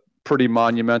is a pretty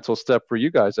monumental step for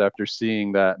you guys after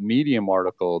seeing that Medium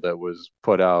article that was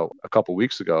put out a couple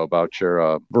weeks ago about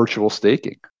your virtual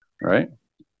staking, right?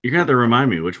 You're going to have to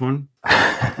remind me which one.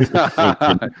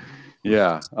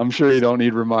 Yeah, I'm sure you don't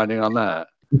need reminding on that.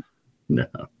 No.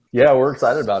 Yeah, we're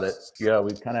excited about it. Yeah,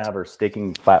 we kind of have our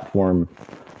staking platform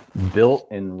built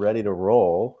and ready to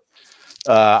roll.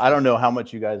 I don't know how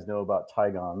much you guys know about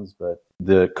Tigons, but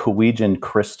the Kfuel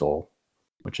crystal,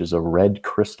 which is a red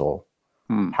crystal,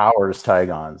 powers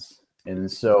Tigons.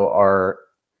 And so our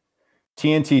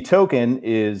TNT token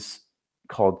is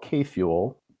called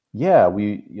Kfuel. Yeah,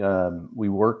 we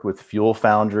worked with Fuel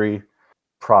Foundry.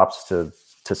 Props to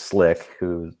Slick,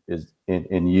 who is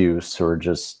in use, who are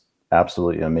just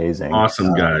absolutely amazing.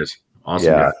 Awesome guys.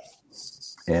 Awesome yeah.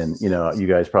 guys. And you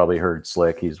guys probably heard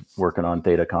Slick. He's working on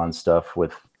ThetaCon stuff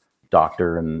with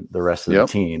Doctor and the rest of the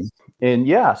team. And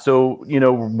yeah, so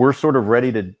we're sort of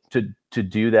ready to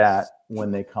do that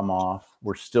when they come off.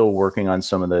 We're still working on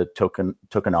some of the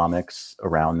tokenomics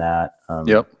around that.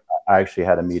 I actually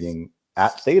had a meeting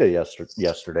at Theta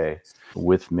yesterday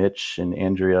with Mitch and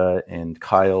Andrea, and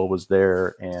Kyle was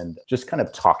there, and just kind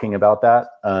of talking about that.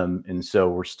 And so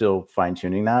we're still fine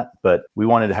tuning that, but we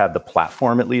wanted to have the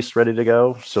platform at least ready to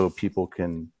go so people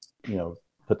can,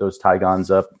 put those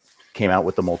Tigons up. Came out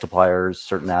with the multipliers,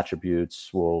 certain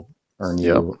attributes will earn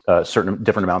you certain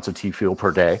different amounts of Kfuel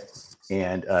per day,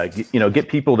 and get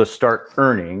people to start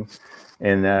earning.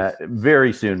 And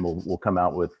very soon we'll come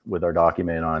out with our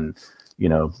document on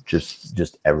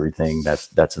just everything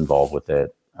that's involved with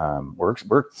it. We're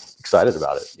excited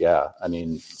about it. Yeah, I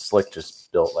mean, Slick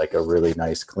just built like a really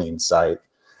nice, clean site.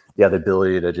 You have the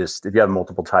ability to just, if you have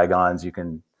multiple Tigons, you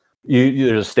can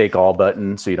there's a stake all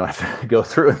button, so you don't have to go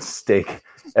through and stake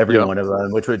every one of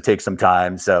them, which would take some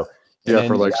time. So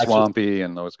for like Swampy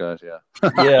and those guys.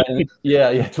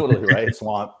 Yeah, totally right.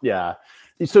 Swamp. Yeah.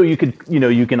 So you could,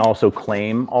 you can also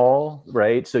claim all,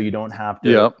 right? So you don't have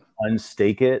to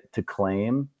unstake it to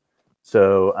claim.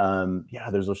 So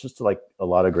there's just like a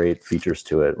lot of great features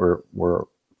to it. We're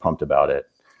pumped about it.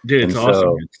 Dude, it's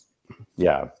awesome.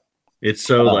 It's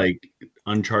so like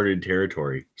uncharted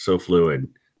territory, so fluid.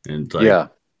 And it's like,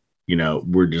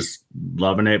 we're just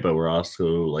loving it, but we're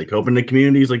also like hoping the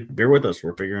community's like, bear with us.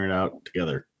 We're figuring it out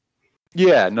together.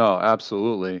 Yeah, no,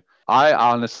 absolutely.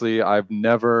 I've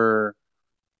never,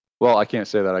 well, I can't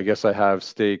say that. I guess I have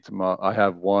staked. I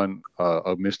have one,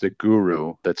 a Mystic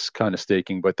Guru that's kind of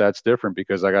staking, but that's different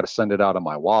because I got to send it out of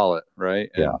my wallet,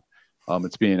 right? And,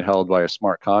 it's being held by a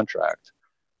smart contract.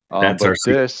 That's our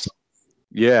this.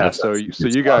 So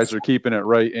you guys are keeping it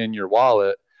right in your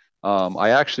wallet. I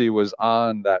actually was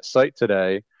on that site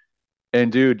today,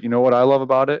 and dude, you know what I love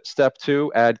about it? Step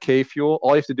 2, add Kfuel.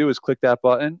 All you have to do is click that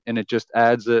button, and it just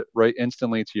adds it right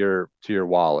instantly to your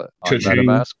wallet on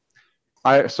MetaMask.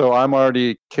 I'm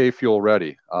already Kfuel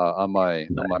ready on my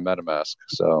MetaMask.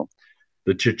 So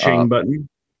the cha-ching button,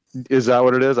 is that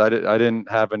what it is? I didn't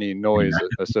have any noise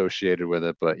associated with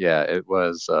it, but yeah, it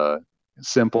was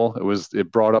simple.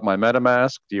 It brought up my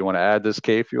MetaMask. Do you want to add this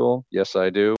Kfuel? Yes, I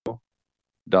do.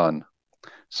 Done.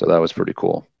 So that was pretty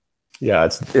cool. Yeah,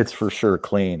 it's for sure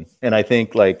clean. And I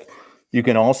think like you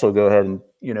can also go ahead and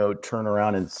turn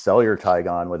around and sell your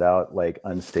Tigon without like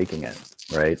unstaking it,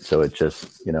 right? So it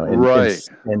just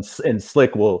and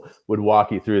Slick would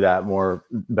walk you through that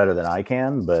better than I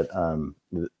can, but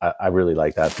I really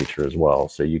like that feature as well.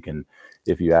 So you can,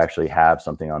 if you actually have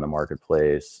something on the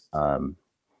marketplace,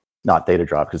 not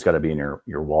Thetadrop, because it's got to be in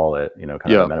your wallet, kind of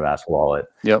a MetaMask wallet.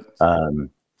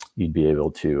 You'd be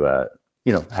able to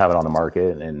have it on the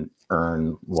market and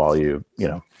earn while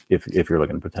if you're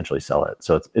looking to potentially sell it.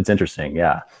 So it's interesting.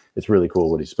 Yeah, it's really cool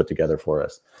what he's put together for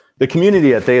us. The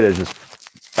community at Theta is just,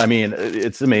 I mean,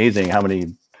 it's amazing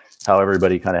how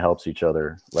everybody kind of helps each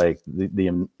other. Like the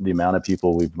amount of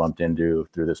people we've bumped into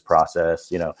through this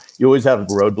process. You always have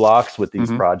roadblocks with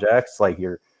these projects,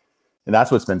 and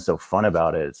that's what's been so fun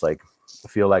about it. It's like I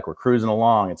feel like we're cruising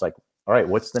along. It's like, all right,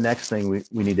 what's the next thing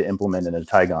we need to implement in the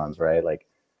Tigons, right? Like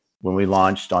when we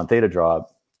launched on Thetadrop,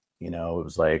 it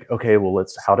was like, okay, well,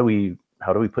 how do we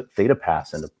put Theta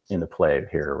Pass into play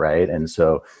here, right? And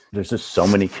so there's just so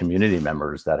many community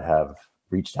members that have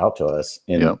reached out to us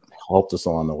and helped us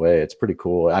along the way. It's pretty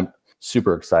cool. I'm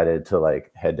super excited to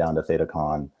like head down to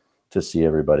ThetaCon to see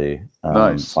everybody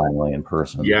finally in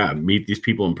person. Yeah, meet these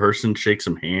people in person, shake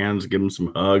some hands, give them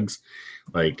some hugs.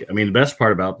 Like, I mean, the best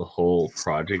part about the whole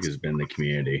project has been the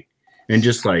community and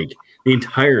just like the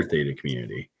entire Theta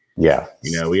community. Yeah.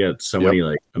 We had so many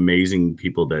like amazing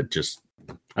people that just,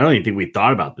 I don't even think we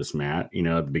thought about this, Matt,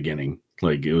 at the beginning,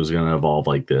 like it was going to evolve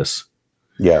like this.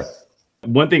 Yeah.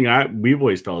 One thing we've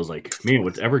always felt is like, man,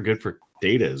 what's ever good for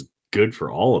Theta is good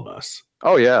for all of us.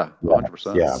 Oh yeah.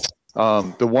 100%. Yeah.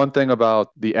 The one thing about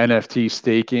the NFT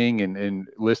staking and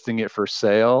listing it for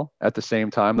sale at the same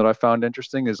time that I found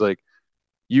interesting is like,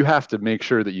 you have to make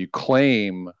sure that you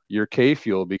claim your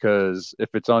Kfuel, because if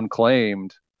it's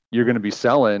unclaimed, you're going to be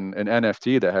selling an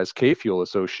NFT that has Kfuel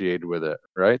associated with it,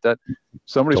 right? That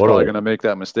somebody's probably going to make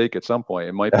that mistake at some point.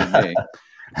 It might be me.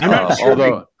 I'm not sure.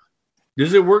 Although,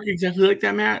 does it work exactly like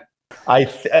that, Matt?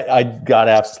 I got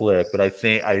asked Slick, but I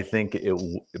think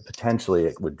it potentially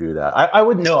it would do that. I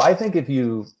would know. I think if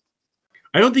you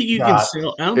I don't think you can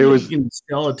sell. I don't think you can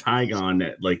sell a Tigon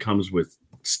that like comes with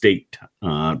staked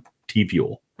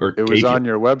Kfuel or it was on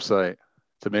your website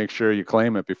to make sure you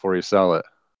claim it before you sell it.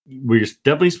 We're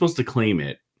definitely supposed to claim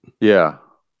it. Yeah.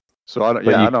 So I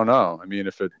don't know. I mean,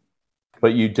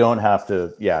 but you don't have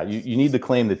to. Yeah, you need to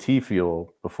claim the Kfuel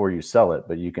before you sell it,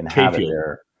 but you can have it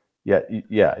there.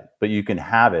 Yeah, but you can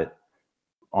have it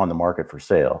on the market for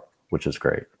sale, which is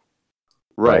great.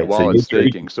 Right, while it's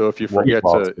staking. So if you forget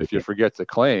to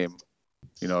claim,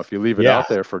 if you leave it out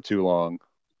there for too long,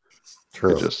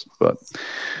 true. But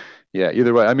yeah,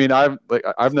 either way. I mean,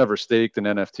 I've never staked an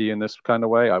NFT in this kind of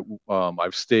way.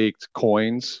 I've staked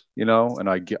coins, and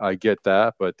I get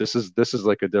that, but this is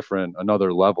like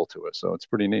another level to it. So it's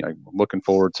pretty neat. I'm looking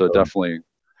forward to definitely.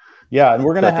 Yeah, and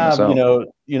we're gonna have we're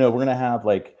gonna have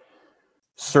like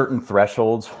certain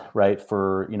thresholds, right?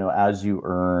 For as you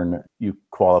earn, you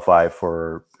qualify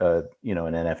for an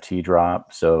NFT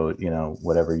drop. So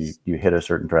whatever you hit a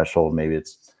certain threshold, maybe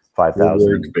it's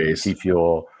 5,000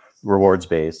 Kfuel. Rewards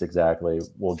based, exactly.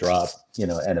 Will drop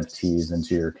NFTs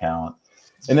into your account,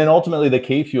 and then ultimately the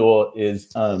Kfuel is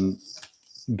going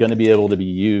to be able to be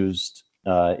used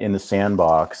in the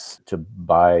sandbox to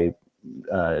buy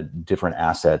different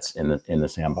assets in the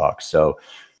sandbox. So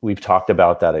we've talked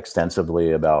about that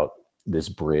extensively, about this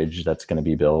bridge that's going to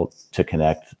be built to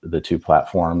connect the two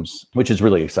platforms, which is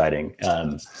really exciting.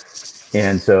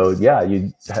 And so, yeah,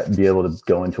 you'd be able to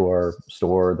go into our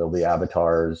store. There'll be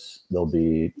avatars. There'll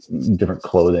be different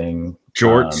clothing.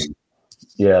 Jorts.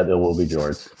 Yeah, there will be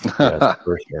jorts. Yes,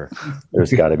 for sure.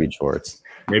 There's got to be jorts.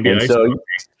 Maybe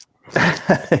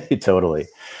totally.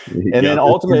 And then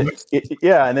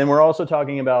and then we're also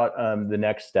talking about the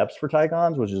next steps for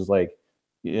Tigons, which is like,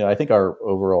 I think our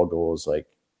overall goal is like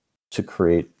to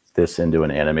create this into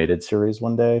an animated series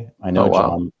one day. I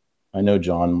know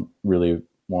John really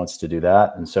wants to do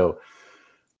that, and so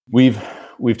we've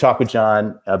talked with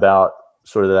John about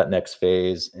sort of that next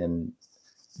phase and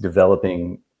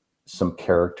developing some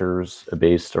characters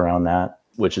based around that,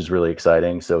 which is really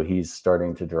exciting. So he's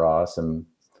starting to draw some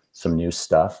new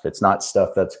stuff. It's not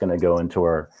stuff that's going to go into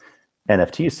our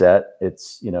NFT set.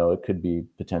 It's it could be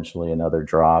potentially another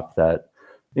drop that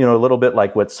a little bit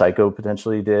like what Psycho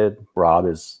potentially did. Rob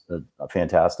is a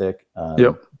fantastic,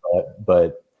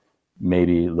 but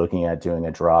maybe looking at doing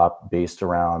a drop based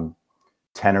around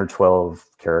 10 or 12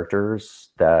 characters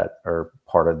that are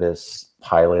part of this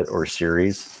pilot or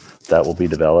series that will be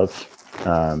developed.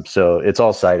 So it's all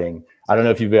exciting. I don't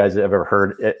know if you guys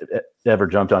ever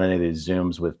jumped on any of these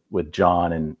Zooms with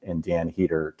John and Dan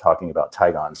Heater talking about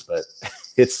Tigons, but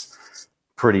it's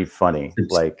pretty funny.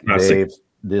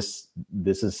 This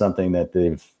is something that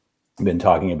they've been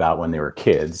talking about when they were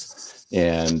kids,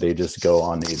 and they just go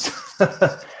on these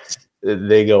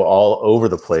they go all over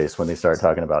the place when they start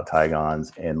talking about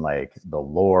Tigons and like the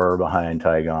lore behind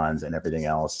Tigons and everything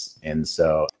else. And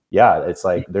so, yeah, it's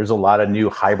like there's a lot of new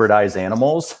hybridized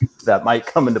animals that might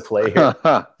come into play here.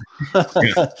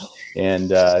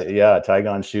 And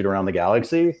Tigons shoot around the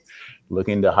galaxy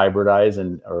looking to hybridize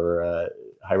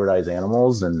hybridize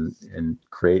animals and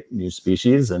create new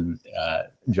species. And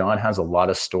John has a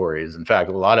lot of stories. In fact,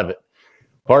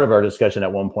 part of our discussion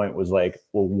at one point was like,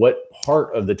 well, what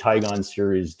part of the Tigon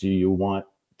series do you want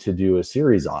to do a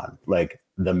series on? Like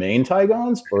the main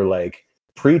Tigons or like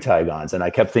pre-Tigons? And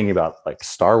I kept thinking about like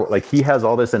Star Wars. Like he has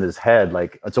all this in his head.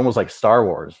 Like it's almost like Star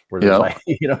Wars, where there's like,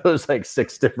 there's like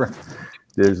 6 different.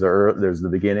 There's the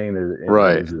beginning,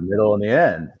 there's the middle, and the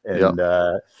end.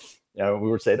 And we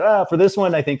were saying, for this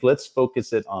one, I think let's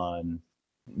focus it on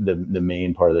the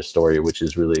main part of the story, which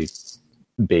is really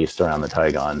based around the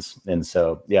Tigons. And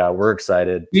so, yeah, we're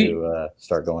excited to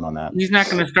start going on that. He's not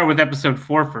going to start with episode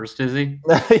 4 first, is he?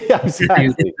 Yeah,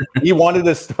 exactly. He wanted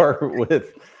to start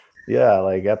with,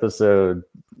 like episode,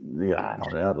 I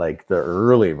don't know, like the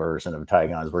early version of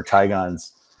Tigons, where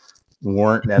Tigons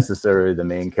weren't necessarily the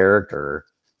main character.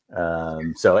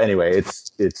 So anyway,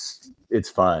 it's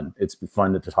fun. It's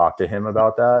fun to talk to him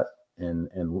about that,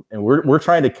 and we're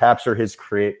trying to capture his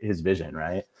vision,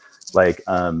 right? Like,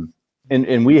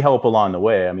 and we help along the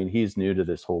way. I mean, he's new to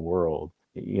this whole world.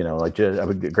 Like just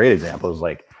a great example is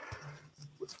like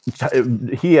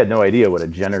he had no idea what a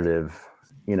generative,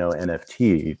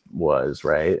 NFT was,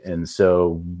 right? And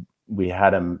so we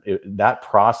had him. That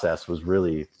process was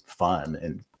really fun,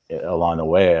 and along the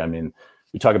way, I mean,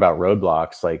 we talk about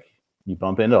roadblocks. Like you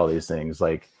bump into all these things.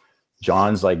 Like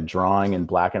John's like drawing in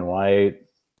black and white,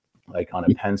 like on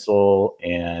a pencil,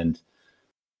 and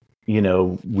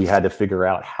we had to figure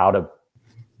out how to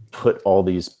put all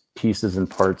these pieces and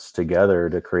parts together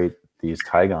to create these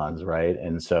Tigons, right?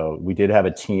 And so we did have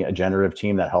a generative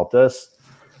team that helped us.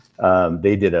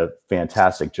 They did a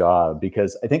fantastic job,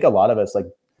 because I think a lot of us, like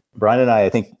Brian and I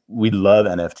think we love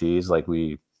NFTs. Like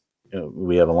we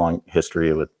have a long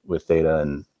history with Theta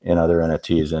and other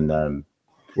NFTs, and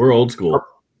we're old school.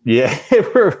 Yeah,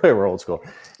 we're old school.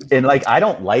 And like, I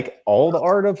don't like all the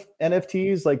art of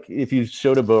NFTs. Like if you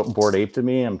showed a Bored Ape to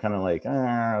me, I'm kind of like,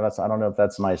 I don't know if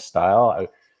that's my style.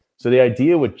 So the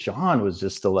idea with John was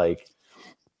just to like,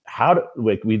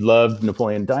 we loved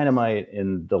Napoleon Dynamite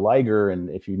and the Liger.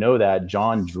 And if you know that,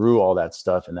 John drew all that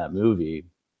stuff in that movie.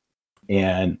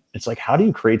 And it's like, how do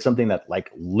you create something that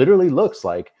like literally looks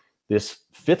like this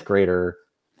fifth grader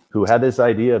who had this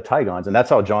idea of Tigons? And that's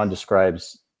how John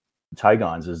describes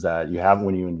Tigons, is that you have,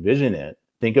 when you envision it,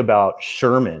 think about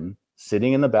Sherman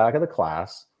sitting in the back of the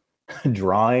class,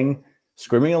 drawing,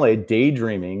 scribbling away,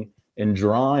 daydreaming, and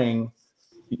drawing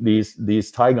these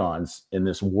Tigons in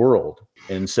this world.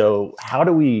 And so how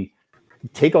do we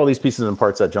take all these pieces and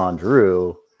parts that John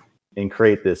drew and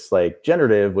create this like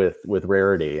generative with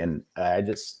rarity? And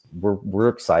we're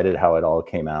excited how it all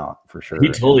came out, for sure. He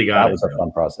totally got it. That was a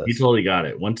fun process. He totally got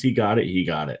it. Once he got it, he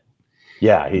got it.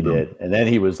 Yeah, he did. And then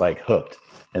he was like hooked.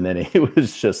 And then he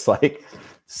was just like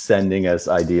sending us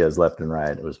ideas left and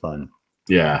right. It was fun.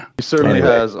 Yeah. He certainly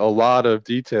has a lot of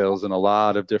details and a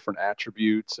lot of different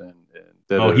attributes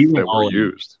that were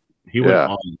used. He went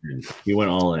all in. He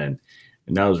went all in.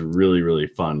 And that was really, really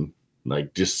fun.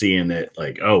 Like just seeing it,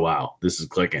 like, oh wow, this is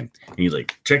clicking. And he's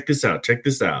like, check this out.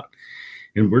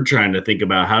 And we're trying to think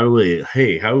about how do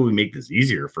we make this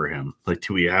easier for him? Like,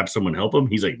 do we have someone help him?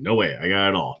 He's like, no way, I got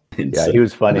it all. And yeah, so, he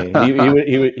was funny.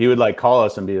 he would like call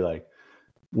us and be like,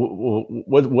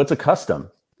 what's a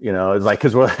custom? You know, it's like,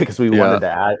 because we wanted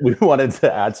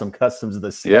to add some customs to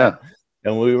the set. Yeah.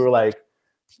 And we were like,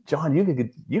 John, you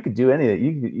could do anything.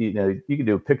 You could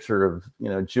do a picture of,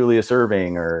 Julius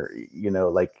Erving, or,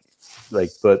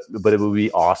 but it would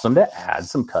be awesome to add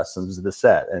some customs to the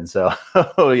set. And so,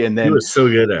 and then he was so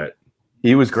good at it.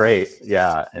 He was great.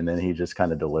 Yeah. And then he just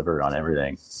kind of delivered on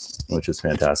everything, which is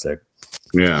fantastic.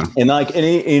 Yeah. And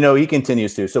he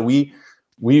continues to. So we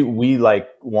like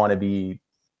want to be,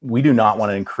 we do not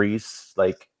want to increase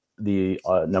like the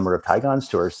number of Tigons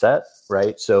to our set.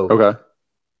 Right. So, okay.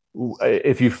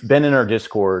 If you've been in our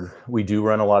Discord, we do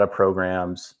run a lot of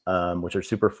programs, which are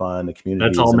super fun. The community.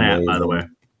 That's all Matt, by the way.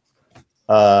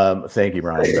 Thank you,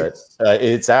 Brian. But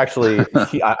it's actually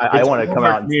I want to come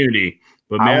out community,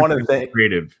 but I want to think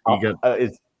creative.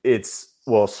 It's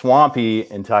Swampy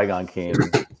and Tigon King.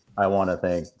 I want to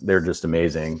think they're just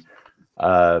amazing.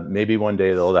 Maybe one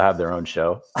day they'll have their own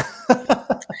show.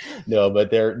 No, but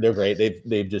they're great.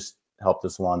 They've just helped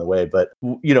us along the way. But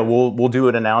we'll do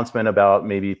an announcement about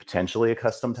maybe potentially a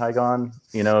custom Tigon,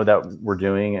 that we're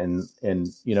doing, and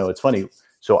it's funny.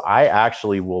 So I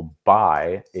actually will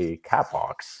buy a cat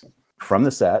box from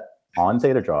the set on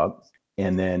Thetadrop,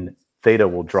 and then Theta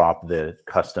will drop the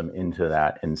custom into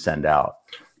that and send out.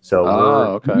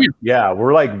 So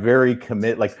we're like very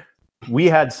commit. Like we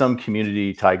had some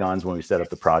community Tigons when we set up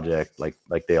the project, like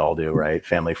they all do, right?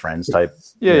 Family friends type.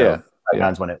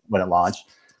 Tigons when it launched,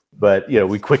 but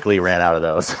we quickly ran out of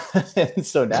those, and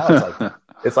so now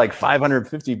it's like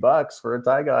 $550 for a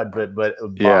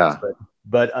Tigon,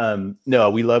 but no,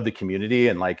 we love the community,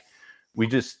 and like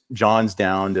John's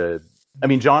down to. I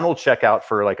mean, John will check out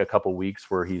for like a couple weeks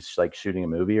where he's like shooting a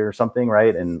movie or something,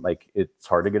 right? And like it's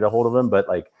hard to get a hold of him, but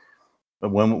like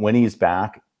when he's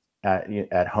back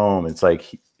at home, it's like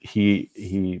he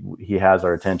has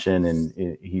our attention,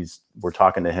 and we're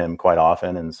talking to him quite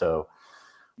often, and so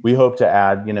we hope to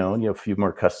add a few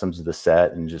more customs to the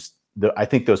set, and just I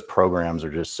think those programs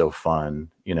are just so fun.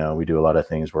 We do a lot of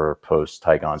things where post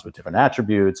Tigons with different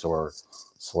attributes or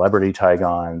celebrity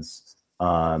Tigons.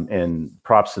 And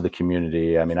props to the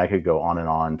community. I mean, I could go on and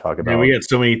on, talk about. We got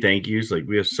so many thank yous. Like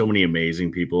we have so many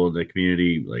amazing people in the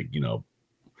community. Like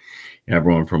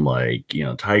everyone from like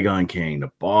Tigon King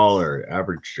to Baller,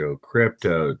 Average Joe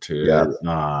Crypto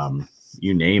to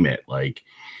you name it. Like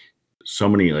so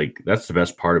many. Like that's the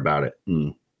best part about it.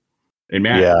 And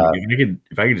Matt,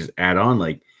 if I could just add on,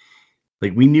 like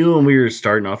we knew when we were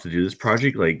starting off to do this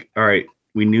project, like all right,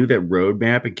 we knew that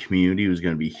roadmap and community was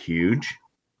going to be huge.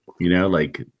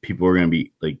 Like people were going to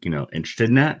be like, interested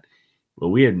in that. But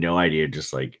we had no idea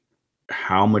just like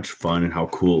how much fun and how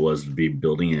cool it was to be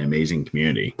building an amazing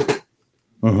community.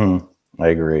 Mm-hmm. I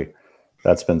agree.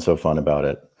 That's been so fun about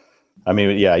it. I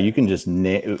mean, yeah, you can just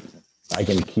I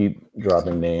can keep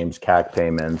dropping names, CAC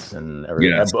payments and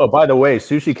everything. Yes. Oh, by the way,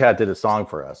 Sushi Cat did a song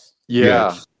for us.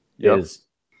 Yeah. Is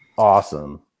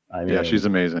awesome. I mean, she's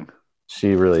amazing.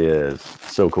 She really is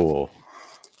so cool.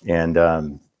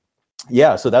 And,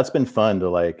 yeah, so that's been fun to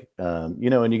like, and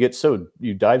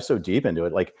you dive so deep into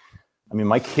it. Like, I mean,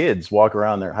 my kids walk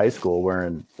around their high school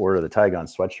wearing Order of the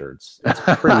Tigon sweatshirts. It's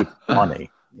pretty funny,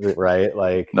 right?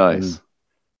 Like, Nice.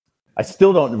 I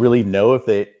still don't really know if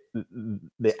they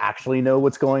actually know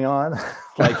what's going on.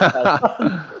 Like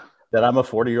that I'm a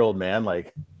 40-year-old man,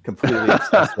 like completely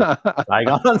obsessed with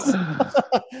Tigons.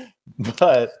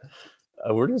 But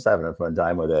we're just having a fun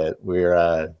time with it.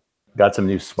 We're got some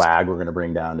new swag we're going to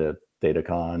bring down to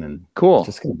ThetaCon, and cool. It's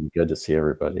just going to be good to see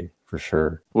everybody for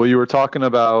sure. Well, you were talking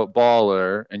about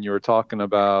Baller, and you were talking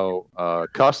about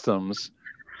customs,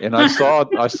 and I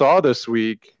saw this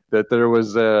week that there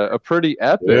was a pretty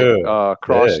epic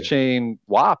cross-chain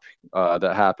WAP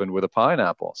that happened with a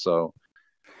pineapple. So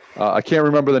I can't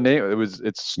remember the name.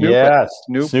 It's Snoop. Yeah,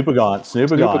 Snoop.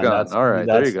 Snoopagon. All right,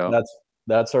 there you go.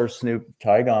 That's our Snoop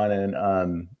Tigon,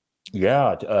 and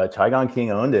Tigon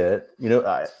King owned it. You know,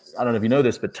 I don't know if you know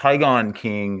this, but Tigon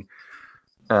King,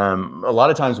 a lot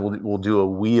of times we'll do a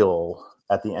wheel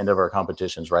at the end of our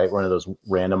competitions, right? One of those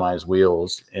randomized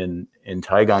wheels, and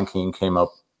Tigon King came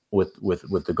up with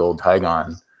the gold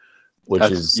Tigon, which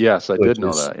is did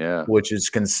know that, yeah, which is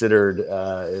considered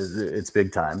it's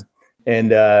big time,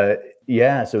 and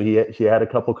so he had a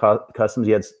couple customs.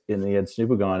 He had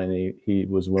Snoopagon, and he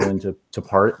was willing to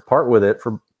part with it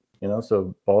for,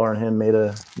 so Baller and him made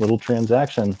a little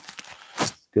transaction.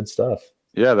 Good stuff.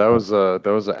 Yeah, that was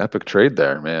an epic trade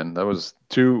there, man. That was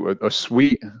a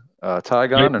sweet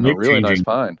Tigon and a really nice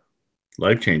pine.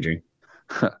 Life changing.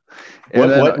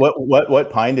 What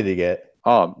pine did he get?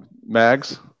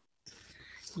 Mags.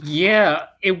 Yeah,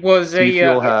 it was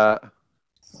Kfuel hat.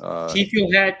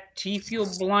 Kfuel hat,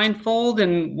 Kfuel blindfold,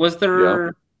 and was there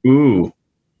a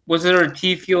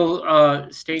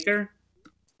Kfuel staker?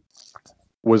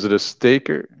 Was it a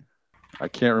staker? I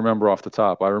can't remember off the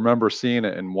top. I remember seeing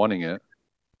it and wanting it.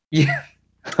 Yeah,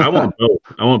 I want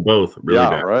both. Really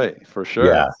bad. Right, for sure.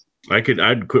 Yeah,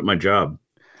 I'd quit my job.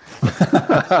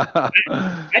 I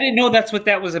didn't know that's what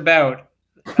that was about.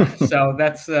 So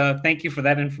that's thank you for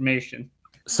that information.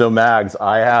 So Mags,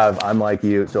 I'm like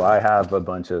you, so I have a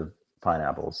bunch of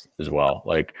pineapples as well.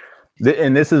 Like,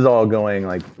 and this is all going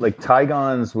like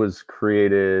Tigons was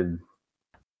created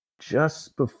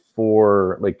just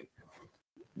before like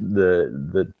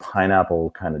the pineapple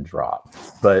kind of dropped,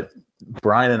 but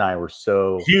Brian and I were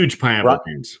so huge pineapple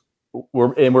fans.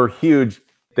 We're huge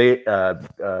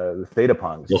Theta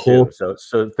punks.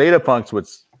 So Theta punks what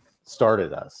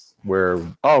started us. Where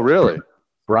really?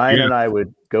 Brian and I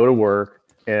would go to work,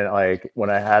 and like when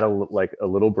I had a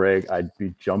little break, I'd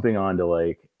be jumping onto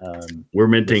like we're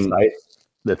minting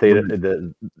the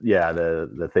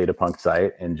Theta punk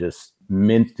site and just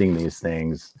minting these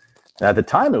things. And at the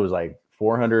time, it was like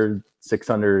 400,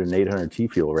 600, and 800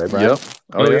 T-fuel, right, Brian? Yep.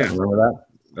 Oh yeah. Remember that?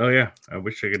 Oh yeah. I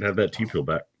wish I could have that T-fuel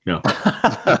back. No.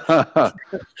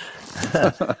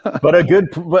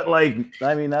 but like,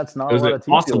 I mean, that's not. It was a lot an of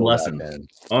awesome lesson.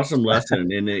 Awesome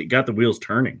lesson, and it got the wheels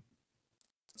turning.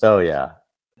 Oh yeah.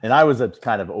 And I was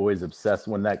kind of always obsessed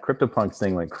when that CryptoPunks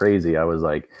thing went crazy. I was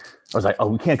like, oh,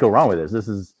 we can't go wrong with this.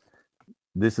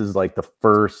 This is like the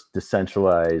first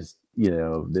decentralized,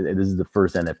 this is the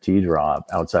first NFT drop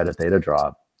outside of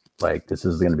Thetadrop. Like, this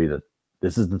is going to be the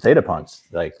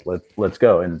ThetaPunks. Like, let's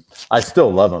go. And I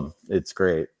still love them. It's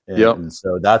great. And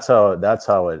so that's how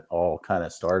it all kind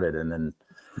of started. And then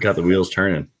got the wheels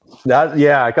turning.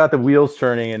 I got the wheels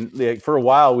turning, and like, for a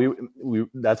while we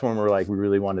that's when we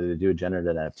really wanted to do a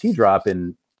generative NFT drop,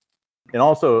 and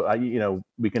also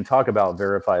we can talk about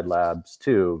Verified Labs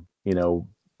too,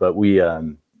 but we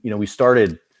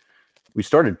started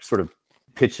sort of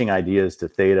pitching ideas to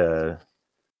Theta,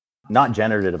 not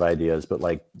generative ideas, but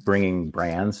like bringing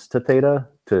brands to Theta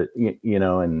to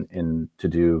and to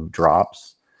do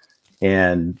drops,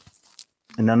 and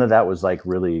none of that was like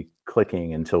really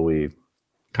clicking until we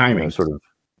timing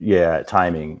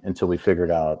until we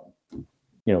figured out,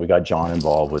 we got John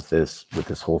involved with this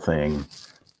whole thing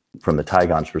from the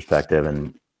Tigons perspective,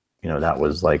 and that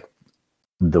was like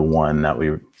the one that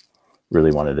we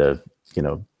really wanted to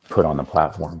put on the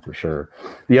platform for sure.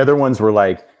 The other ones were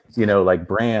like like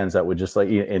brands that would just like,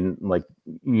 and like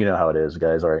how it is,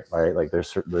 guys. All right, like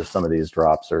there's some of these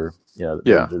drops are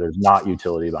there's not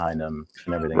utility behind them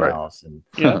and everything else, and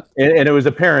and it was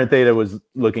apparent Theta was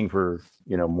looking for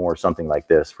more something like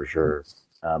this for sure.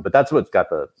 But that's what's got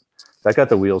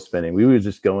the wheels spinning. We would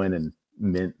just go in and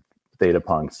mint Theta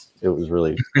punks. It was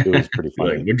pretty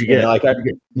funny. What'd you get? Like,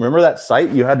 remember that site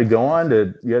you had to go on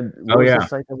the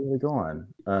site that we had to go on?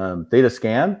 Theta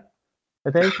Scan,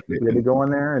 I think. We had to go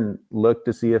in there and look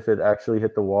to see if it actually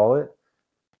hit the wallet.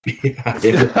 Yeah.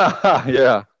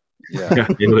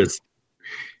 It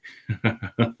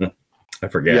I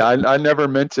forget. Yeah, I never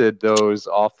minted those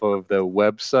off of the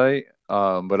website,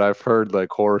 but I've heard like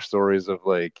horror stories of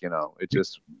like, it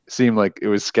just seemed like it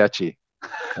was sketchy.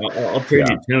 I'll trade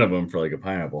you 10 of them for like a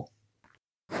pineapple.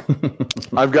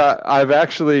 I've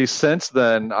actually since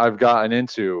then I've gotten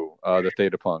into the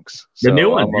Theta Punks. The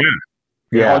new one,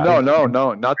 Yeah. Oh no,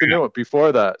 not the new one.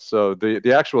 Before that, so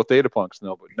the actual Theta Punks,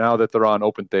 no, but now that they're on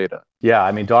Open Theta. Yeah,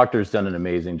 I mean, Doctor's done an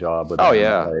amazing job with. Oh them.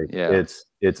 yeah, like, yeah.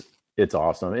 It's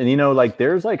awesome, and like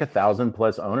there's like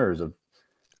 1,000+ owners of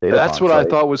Theta That's Punks, what I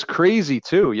thought was crazy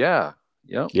too. Yeah,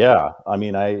 yeah. I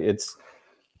mean,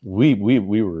 we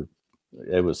were.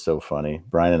 It was so funny.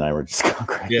 Brian and I were just going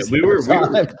crazy. Yeah, we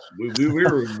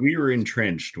were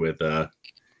entrenched with our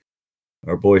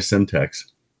boy Semtex.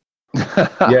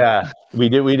 Yeah, we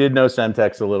did know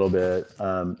Semtex a little bit.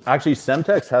 Actually,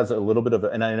 Semtex has a little bit of,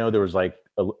 and I know there was like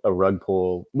a rug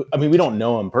pull. I mean, we don't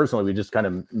know him personally. We just kind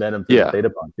of met him through the Theta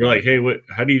Punk. You're like, hey,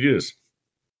 how do you do this?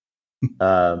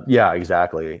 Yeah,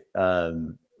 exactly.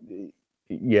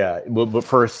 Yeah, but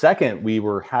for a second, we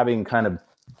were having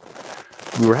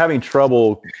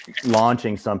trouble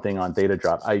launching something on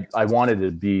Thetadrop. I wanted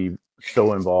to be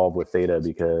so involved with Theta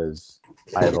because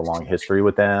I have a long history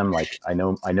with them. Like I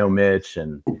know Mitch,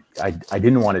 and I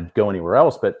didn't want to go anywhere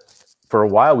else. But for a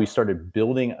while, we started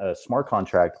building a smart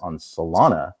contract on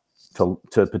Solana to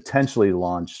potentially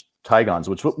launch Tigons,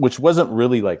 which wasn't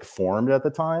really like formed at the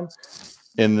time.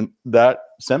 And that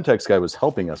Semtex guy was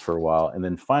helping us for a while, and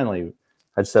then finally,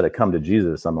 I said, "I come to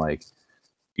Jesus." I'm like,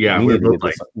 yeah,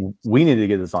 we need to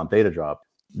get this on Thetadrop.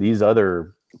 These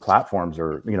other platforms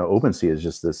are, OpenSea is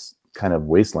just this kind of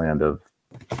wasteland of,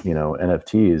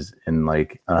 NFTs, and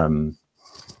like,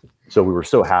 so we were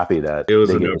so happy that it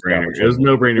was a no-brainer. It was a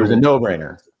no-brainer. It was a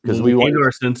no-brainer because we came to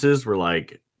our senses. We're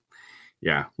like,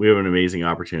 yeah, we have an amazing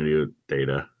opportunity with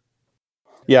Theta.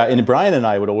 Yeah, and Brian and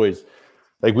I would always,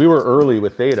 like, we were early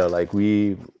with Theta. Like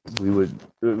we would,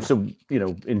 so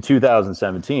in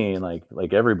 2017,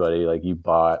 like everybody, like we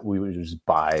would just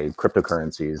buy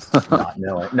cryptocurrencies,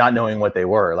 not knowing what they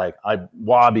were. Like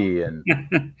Wabi and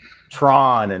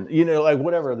Tron and like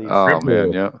whatever these. Oh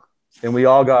man, yeah. And we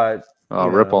all got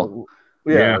Ripple.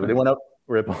 Yeah, they went up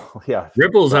Ripple. Yeah,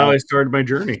 Ripple's how I started my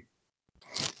journey.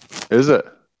 Is it?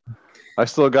 I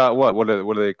still got what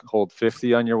do they hold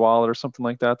 50 on your wallet or something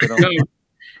like that? They don't.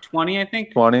 20, I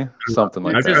think. 20, something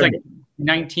like that. It's like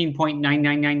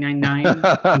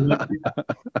 19.99999.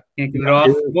 Can't get it off.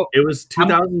 It was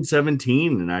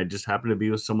 2017, and I just happened to be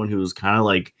with someone who was kind of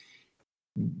like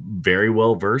very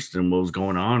well versed in what was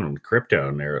going on in crypto.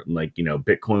 And they're like,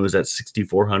 Bitcoin was at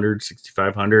 6,400,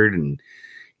 6,500, and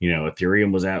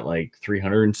Ethereum was at like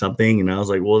 300 and something. And I was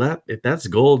like, well, if that's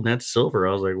gold and that's silver,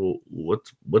 I was like, well,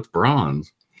 what's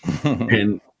bronze?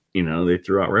 And they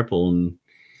threw out Ripple, and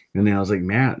then I was like,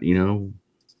 Matt,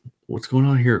 what's going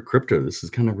on here at crypto? This is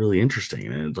kind of really interesting.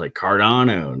 And it's like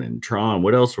Cardano and then Tron.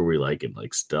 What else were we liking?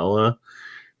 Like Stella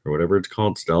or whatever it's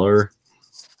called, Stellar.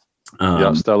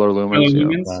 Stellar Lumens.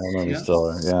 Yeah.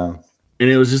 Stellar, yeah. And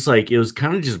it was just like, it was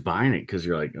kind of just buying it because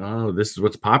you're like, oh, this is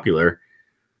what's popular.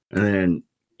 And then,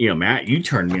 Matt, you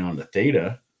turned me on to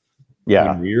Theta.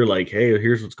 Yeah. You're like, hey,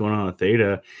 here's what's going on with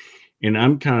Theta. And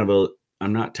I'm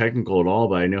not technical at all,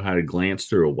 but I know how to glance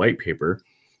through a white paper.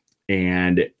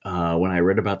 And when I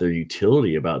read about their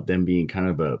utility, about them being kind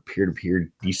of a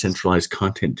peer-to-peer decentralized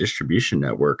content distribution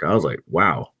network, I was like,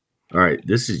 wow, all right,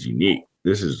 this is unique.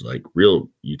 This is like real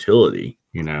utility,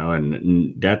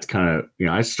 and that's kind of,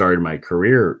 I started my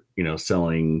career,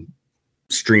 selling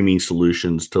streaming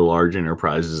solutions to large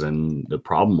enterprises. And the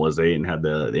problem was they didn't have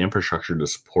the infrastructure to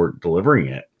support delivering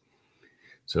it.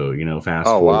 So, fast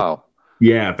forward. Wow.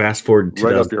 Yeah, fast forward.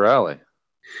 Right up your alley.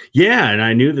 Yeah, and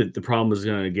I knew that the problem was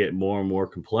going to get more and more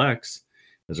complex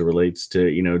as it relates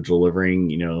to, delivering,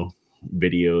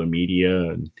 video and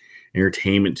media and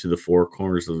entertainment to the four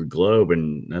corners of the globe.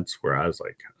 And that's where I was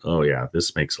like, oh, yeah,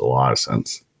 this makes a lot of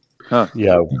sense. Huh.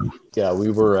 Yeah,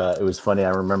 we were, it was funny. I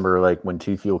remember like when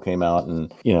Kfuel came out,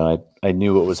 and, I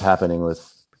knew what was happening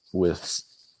with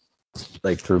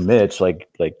like through Mitch, like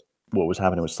what was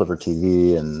happening with Sliver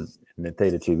TV and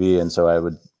Theta TV. And so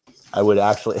I would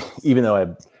actually, even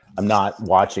though I'm not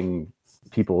watching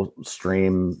people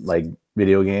stream like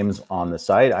video games on the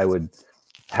site, I would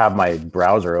have my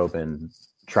browser open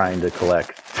trying to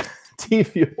collect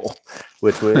Kfuel,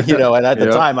 which was, and at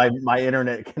the time my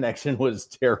internet connection was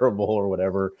terrible or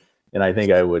whatever. And I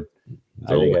think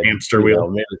hamster wheel,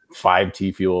 maybe 5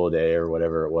 Kfuel a day or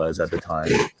whatever it was at the time.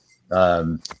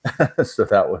 So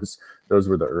those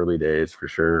were the early days for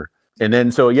sure. And then,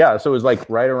 so it was like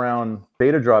right around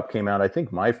Thetadrop came out. I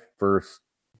think my first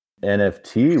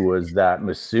NFT was that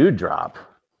Masood drop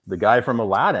the guy from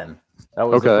Aladdin. That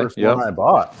was the first one I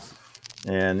bought.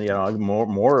 And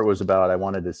more it was about I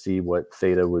wanted to see what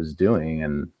Theta was doing,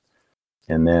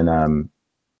 and then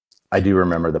I do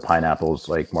remember the pineapples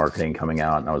like marketing coming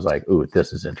out, and I was like, "Ooh,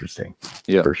 this is interesting."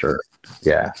 Yeah, for sure.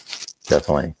 Yeah,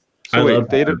 definitely. So wait,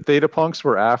 Theta Punks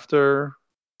were after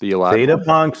the Aladdin.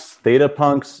 Theta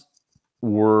Punks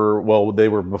were they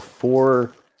were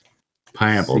before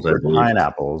pineapples.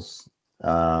 Pineapples.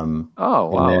 Oh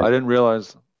wow! Then, I didn't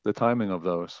realize the timing of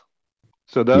those.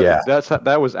 So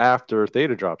that was after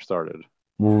Thetadrop started.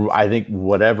 I think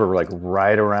whatever, like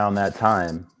right around that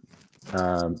time.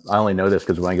 I only know this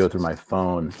because when I go through my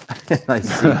phone, I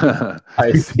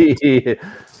see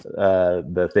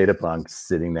the Theta Punks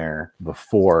sitting there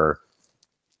before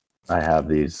I have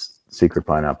these secret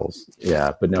pineapples.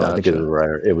 Yeah, but no, gotcha. I think it was right.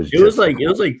 It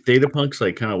was like Theta Punks,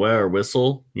 like kind of wet our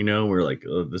whistle. We're like,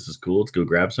 oh, this is cool. Let's go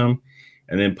grab some.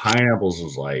 And then pineapples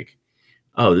was like,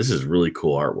 oh, this is really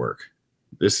cool artwork.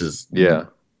 This is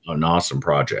an awesome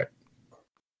project.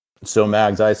 So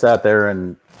Mags, I sat there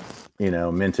and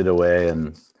minted away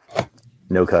and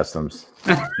no customs.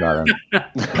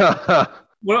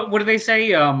 What do they say?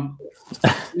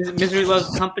 Misery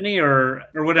loves company or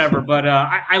whatever. But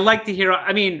I like to hear.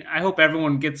 I mean, I hope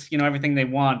everyone gets everything they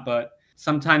want, but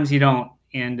sometimes you don't.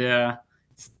 And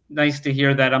it's nice to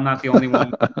hear that I'm not the only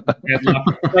one.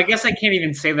 I guess I can't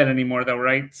even say that anymore, though,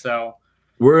 right? So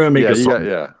we're gonna make a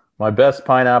song. My best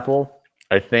pineapple,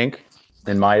 I think,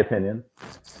 in my opinion,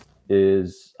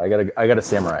 is I got a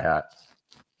samurai hat,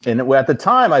 and at the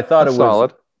time I thought it was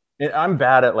solid. I'm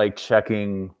bad at like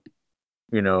checking,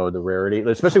 the rarity,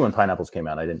 especially when pineapples came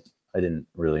out. I didn't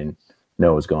really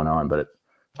know what was going on, but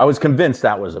I was convinced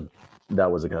that was a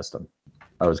custom.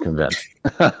 I was convinced.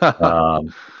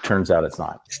 Turns out it's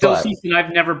not. Still something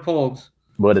I've never pulled.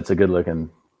 But it's a good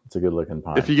looking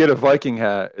pine. If you get a Viking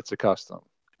hat, it's a custom.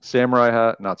 Samurai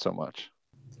hat, not so much.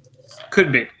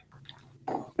 Could be.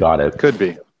 Got it. Could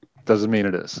be. Doesn't mean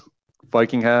it is.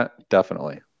 Viking hat,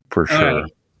 definitely. For sure. All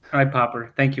right,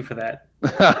 Popper. Thank you for that.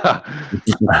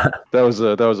 That was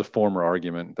a former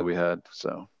argument that we had.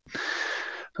 So,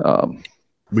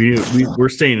 we're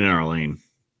staying in our lane.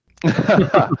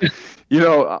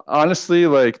 Honestly,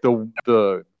 like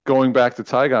the going back to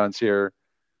Tigons here,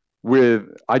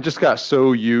 I just got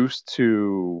so used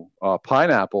to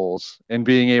pineapples and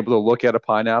being able to look at a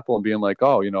pineapple and being like,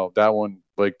 oh, that one,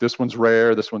 like this one's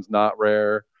rare, this one's not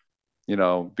rare.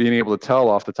 Being able to tell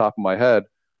off the top of my head.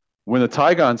 When the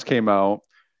Tigons came out,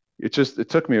 it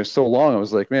took me so long. I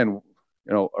was like, man,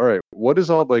 all right, what is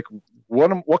all like?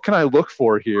 What can I look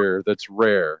for here that's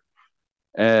rare?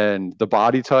 And the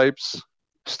body types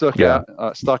stuck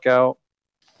out,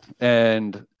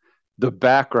 and the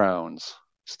backgrounds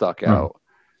stuck out.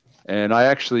 And I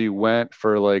actually went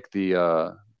for like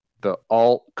the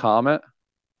alt comet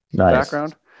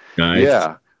background. Nice.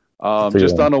 Yeah.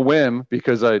 Just on a whim,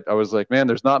 because I was like, man,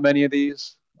 there's not many of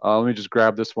these. Let me just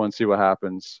grab this one, see what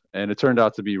happens. And it turned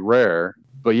out to be rare.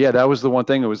 But yeah, that was the one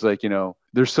thing. It was like,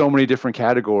 there's so many different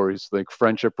categories, like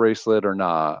friendship bracelet or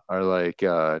not, or like,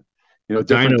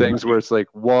 different things where it's like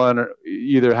one, or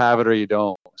either have it or you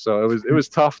don't. So it was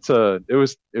tough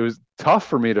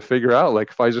for me to figure out. Like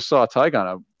if I just saw a Tigon,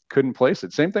 I couldn't place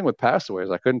it. Same thing with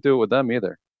Passaways. I couldn't do it with them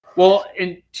either. Well,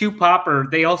 in two Popper,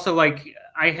 they also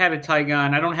I had a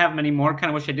Tigon. I don't have them anymore.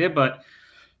 Kind of wish I did, but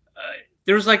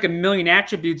there's like 1 million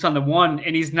attributes on the one,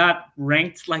 and he's not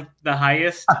ranked like the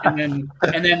highest. And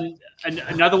then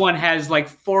another one has like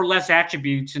 4 less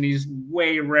attributes, and he's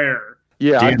way rare.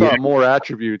 Yeah, I thought more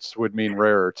attributes would mean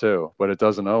rarer too, but it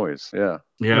doesn't always. Yeah.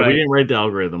 Yeah, right. We didn't write the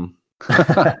algorithm.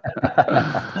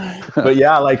 But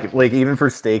yeah, like even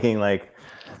for staking, like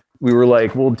we were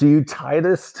like, well, do you tie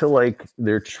this to like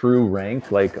their true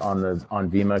rank, like on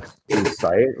VMAX's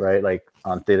site, right? Like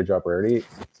on Thetadrop rarity.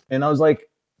 And I was like,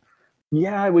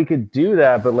 yeah, we could do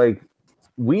that, but like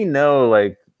we know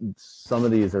like some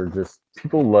of these are just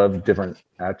people love different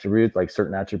attributes, like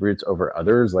certain attributes over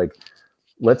others. Like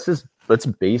let's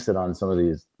base it on some of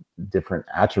these different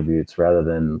attributes rather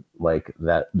than like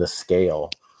the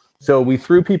scale. So we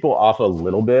threw people off a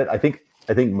little bit. I think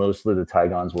most of the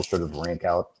Tigons will sort of rank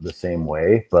out the same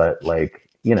way, but like,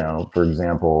 for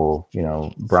example,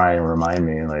 Brian, remind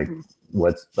me, like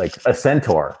what's like a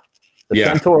centaur. The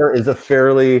centaur is a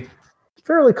fairly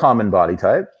common body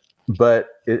type, but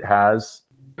it has,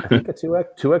 I think, a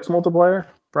 2x multiplier.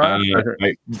 Brian? We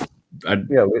have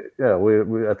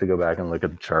to go back and look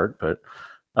at the chart, but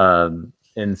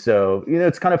and so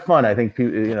it's kind of fun. I think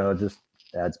it just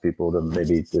adds people to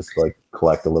maybe just like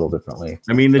collect a little differently.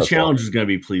 I mean, the challenge is going to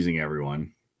be pleasing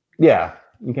everyone. Yeah,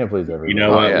 You can't please everybody. You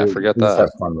know what? Yeah, forget we just that.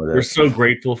 have fun with it. We're so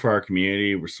grateful for our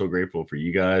community. We're so grateful for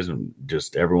you guys and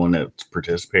just everyone that's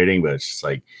participating. But it's just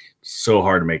like so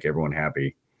hard to make everyone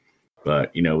happy.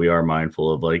 But we are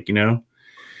mindful of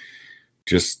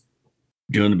just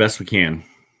doing the best we can.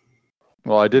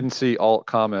 Well, I didn't see alt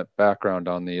comment background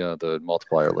on the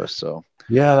multiplier list, so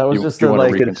yeah, that was you want to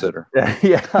reconsider.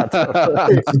 Yeah,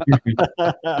 totally.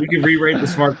 We can rewrite the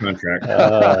smart contract.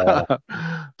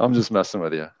 I'm just messing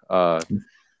with you.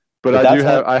 But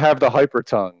I have the hyper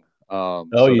tongue. You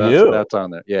do? That's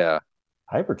on there. Yeah.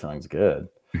 Hyper tongue's good.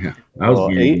 Yeah.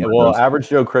 Average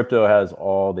Joe Crypto has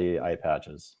all the eye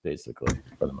patches basically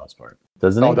for the most part.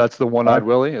 Doesn't he? Oh, that's the one-eyed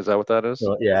Willie. Is that what that is?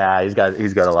 Well, yeah, he's got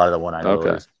a lot of the one-eyed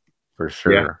Willies for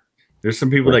sure. Yeah. There's some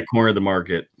people that corner the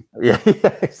market. Yeah,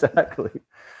 exactly.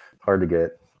 Hard to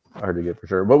get for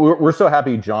sure. But we're so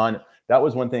happy, John. That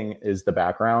was one thing is the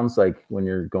backgrounds, like when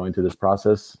you're going through this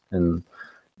process and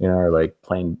like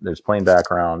there's plain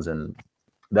backgrounds, and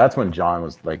that's when John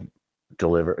was like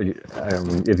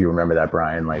if you remember that,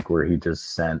 Brian, like where he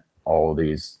just sent all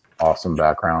these awesome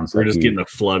backgrounds. We're just getting a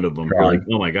flood of them. We're like,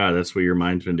 oh my God, that's what your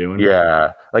mind's been doing.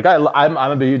 Yeah. Like I'm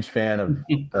a huge fan of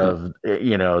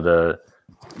the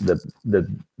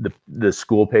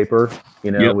school paper,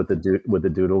 with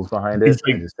the doodles behind it.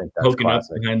 Like I just think that's poking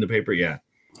classic. up behind the paper. Yeah.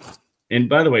 And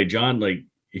by the way, John, like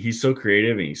he's so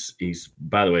creative, and he's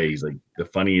by the way, he's like the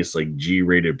funniest, like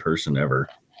G-rated person ever.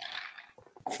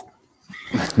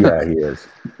 Yeah, he is.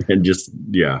 And just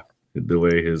the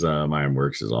way his mind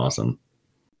works is awesome.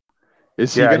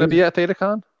 Is he going to be at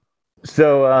ThetaCon?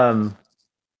 So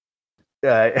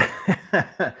it's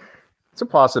a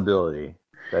possibility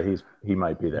that he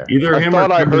might be there.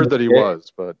 I heard that he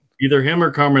was, but either him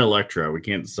or Carmen Electra. We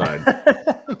can't decide.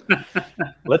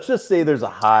 Let's just say there's a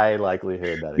high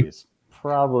likelihood that he's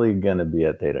probably going to be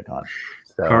at ThetaCon.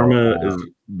 So, Karma is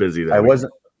busy. I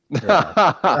wasn't.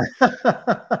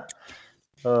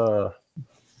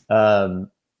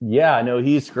 Yeah, no,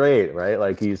 he's great, right?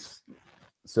 Like he's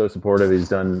so supportive. He's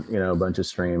done, a bunch of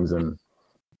streams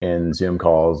and Zoom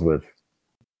calls with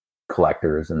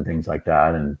collectors and things like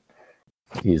that. And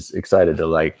he's excited to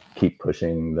like keep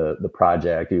pushing the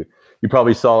project. You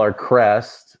probably saw our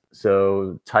crest.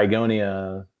 So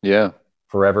Tigonia,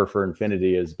 Forever for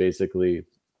Infinity is basically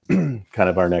kind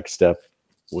of our next step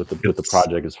with the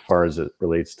project as far as it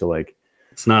relates to like.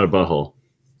 It's not a butthole.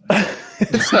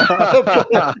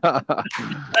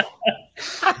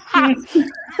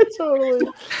 Totally.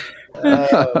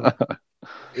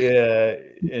 Yeah,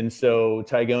 and so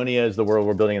Tigonia is the world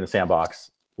we're building in the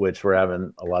sandbox, which we're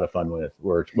having a lot of fun with,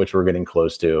 which we're getting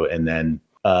close to, and then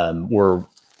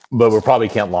we probably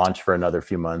can't launch for another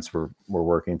few months. We're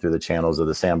working through the channels of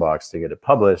the sandbox to get it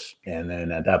published, and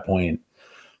then at that point,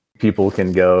 people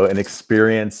can go and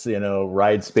experience,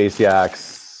 ride space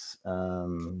yaks,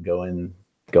 go into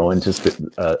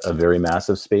a very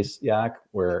massive space yak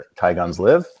where Tigons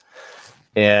live,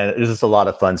 and there's just a lot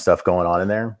of fun stuff going on in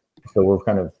there. So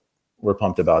we're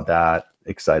pumped about that.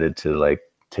 Excited to like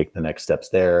take the next steps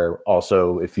there.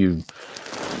 Also, if you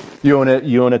own a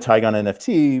Tigon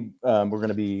NFT, we're going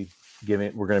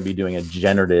to be doing a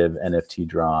generative NFT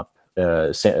drop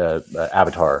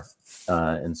avatar,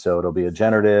 and so it'll be a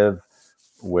generative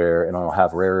where it'll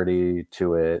have rarity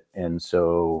to it, and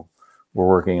so we're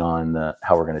working on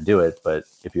how we're going to do it. But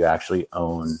if you actually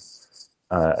own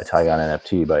a Tigon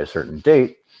NFT by a certain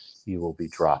date, you will be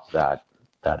dropped that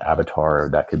avatar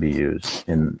that could be used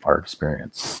in our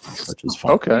experience, which is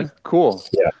fun. Okay, cool.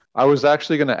 Yeah. I was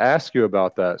actually going to ask you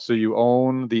about that. So you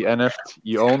own the NFT,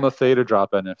 you own the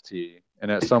Thetadrop NFT, and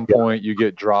at some point you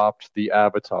get dropped the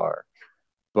avatar.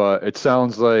 But it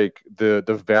sounds like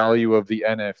the value of the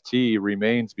NFT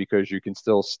remains because you can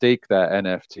still stake that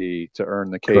NFT to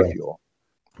earn the Kfuel.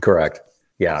 Correct.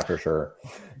 Yeah, for sure.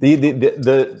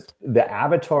 The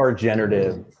avatar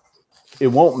generative, it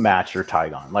won't match your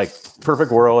Tigon. Like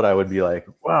perfect world, I would be like,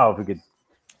 wow, if we could,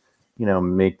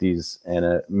 make these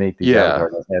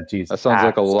avatar NFTs. That sounds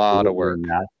like a lot of work.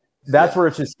 That's where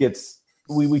it just gets.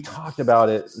 We talked about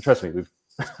it. Trust me,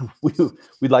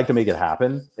 we'd like to make it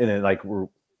happen, and then like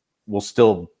we'll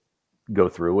still go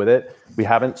through with it. We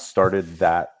haven't started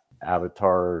that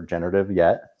avatar generative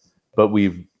yet, but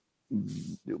we're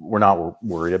not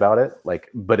worried about it. Like,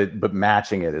 but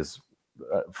matching it is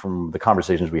from the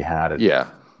conversations we had. It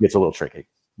gets a little tricky.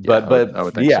 But I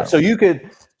would think so.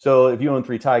 So if you own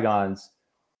 3 Tigons,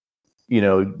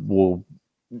 we'll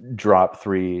drop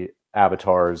 3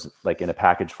 avatars like in a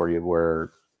package for you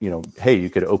where, hey,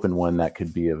 you could open one that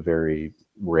could be a very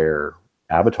rare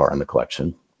avatar in the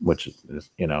collection, which is,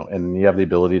 and you have the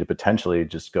ability to potentially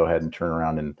just go ahead and turn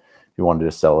around and if you wanted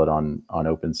to sell it on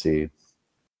OpenSea,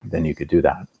 then you could do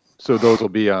that. So those will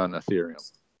be on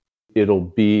Ethereum. It'll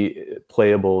be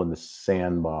playable in the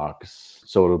sandbox,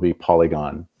 so it'll be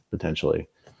Polygon potentially.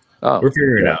 Oh, We're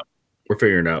figuring it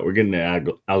out. We're getting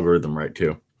the algorithm right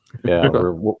too. Yeah,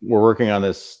 we're working on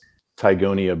this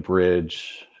Tigonia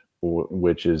bridge,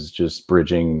 which is just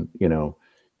bridging,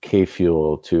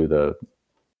 Kfuel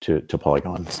to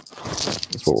Polygon.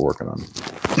 That's what we're working on.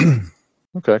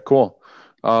 okay, cool.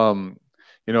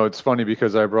 It's funny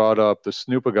because I brought up the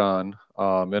Snoopagon,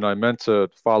 and I meant to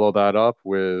follow that up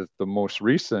with the most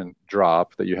recent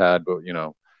drop that you had, but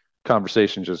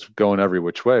conversation just going every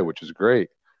which way, which is great.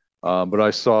 But I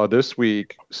saw this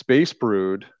week Space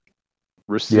Brood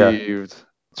received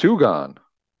Tugon.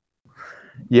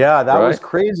 Yeah, that was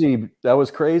crazy. That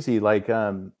was crazy. Like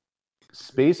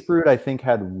Space Brood, I think,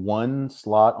 had one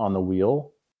slot on the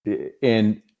wheel,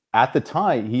 and at the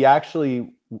time, he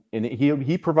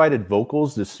provided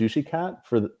vocals to Sushi Cat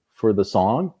for the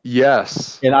song.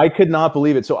 Yes, and I could not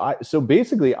believe it. So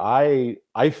basically, I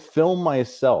filmed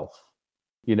myself,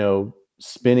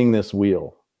 spinning this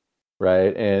wheel,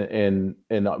 right? And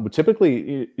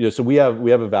typically, so we have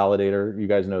a validator. You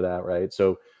guys know that, right?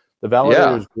 So the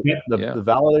validator the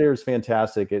validator is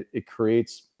fantastic. It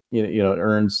creates it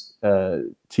earns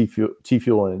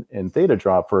Kfuel and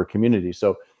Thetadrop for a community.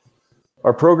 So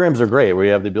our programs are great. We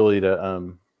have the ability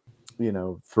to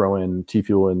throw in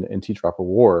Kfuel and Thetadrop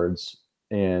rewards.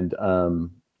 And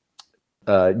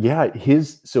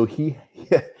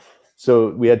so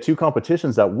we had two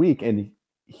competitions that week, and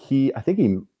I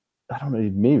don't know, he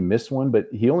maybe missed one, but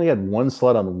he only had one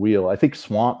slot on the wheel. I think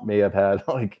Swamp may have had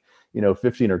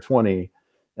 15 or 20,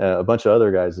 a bunch of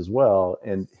other guys as well.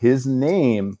 And his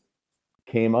name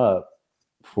came up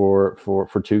for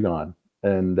Tugon,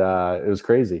 and it was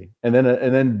crazy. And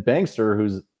then Bankster,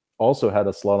 who's also had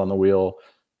a slot on the wheel,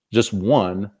 just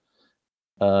won,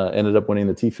 ended up winning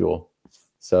the Kfuel.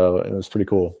 So it was pretty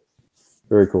cool.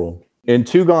 Very cool. And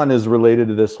Tugon is related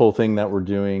to this whole thing that we're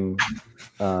doing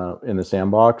in the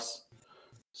sandbox.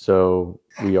 So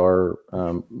we are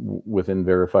within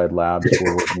Verified Labs.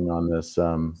 We're working on this,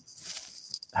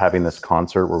 having this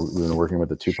concert where we've been working with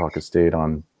the Tupac estate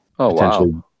on. Oh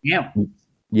wow!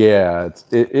 Yeah,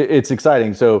 it's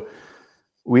exciting. So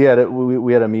we had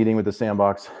a meeting with the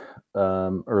sandbox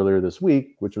earlier this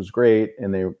week, which was great.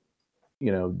 And they,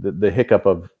 the hiccup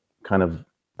of kind of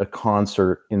a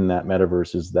concert in that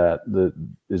metaverse is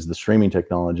the streaming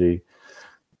technology,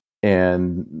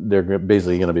 and they're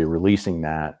basically going to be releasing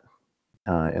that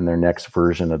in their next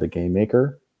version of the game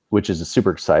maker, which is super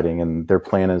exciting. And their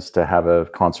plan is to have a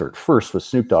concert first with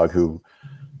Snoop Dogg, who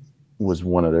was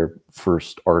one of their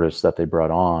first artists that they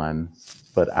brought on.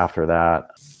 But after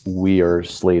that, we are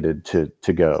slated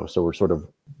to go. So we're sort of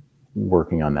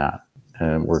working on that,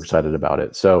 and we're excited about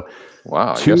it. So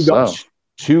wow,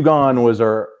 Tugon was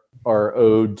our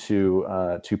ode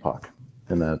to Tupac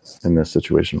in this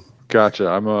situation. Gotcha.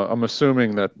 I'm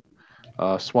assuming that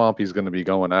Swampy's going to be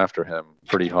going after him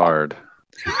pretty hard.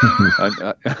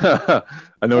 I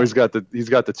know he's got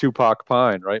the Tupac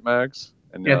Pine, right, Mags?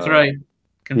 And, that's right.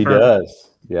 Confirmed. He does.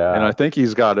 Yeah. And I think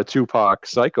he's got a Tupac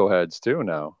Psycho Heads too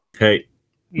now. Hey.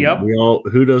 Yep.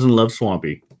 Who doesn't love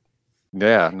Swampy?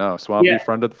 Yeah, no, Swampy,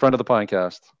 friend of the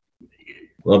Pinecast.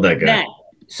 Love that guy. Matt,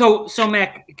 so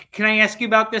Mac, can I ask you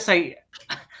about this? I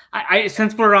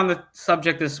since we're on the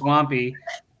subject of Swampy,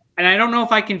 and I don't know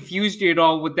if I confused you at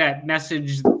all with that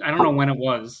message. I don't know when it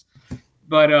was,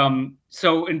 but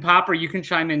so in Popper, you can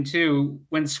chime in too.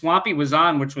 When Swampy was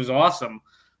on, which was awesome,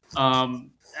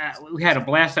 we had a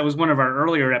blast. That was one of our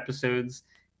earlier episodes,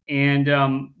 and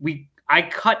I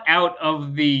cut out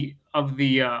of the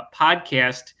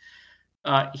podcast.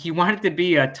 He wanted to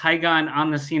be a Tigon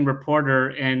on the scene reporter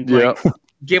and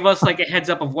give us like a heads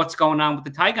up of what's going on with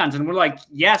the Tigons, and we're like,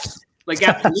 yes, like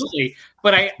absolutely.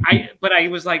 But I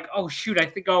was like, oh shoot,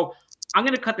 I'm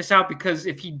gonna cut this out, because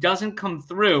if he doesn't come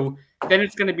through, then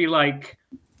it's gonna be like,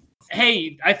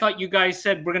 hey, I thought you guys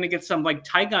said we're gonna get some like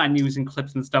Tigon news and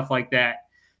clips and stuff like that.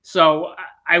 So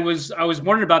I was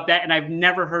wondering about that, and I've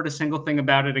never heard a single thing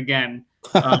about it again.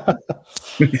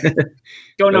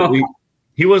 Don't know.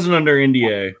 He wasn't under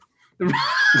NDA.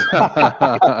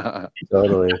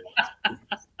 Totally.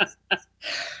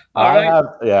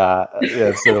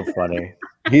 It's so funny.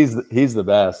 He's the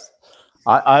best.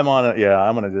 I'm on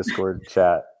a Discord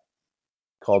chat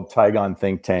called Tigon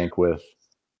Think Tank with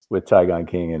Tigon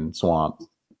King and Swamp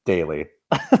daily.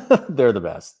 They're the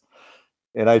best.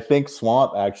 And I think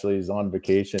Swamp actually is on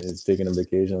vacation. He's taking a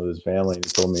vacation with his family. He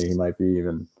told me he might be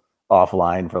even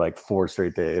offline for like 4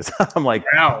 straight days. I'm like,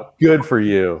 wow, good for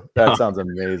you. That sounds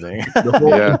amazing.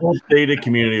 The whole data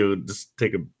community would just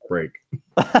take a break.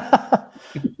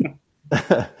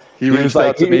 He reached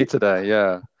out to me today.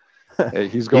 Yeah. Hey,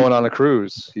 he's going on a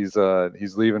cruise. He's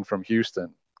leaving from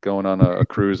Houston, going on a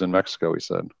cruise in Mexico, he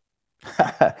said.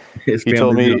 he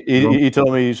told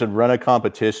me you should run a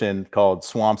competition called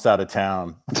Swamps Out of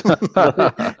Town.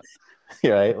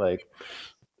 Right? Like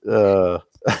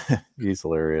he's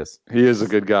hilarious. He is a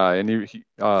good guy. And he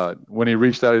when he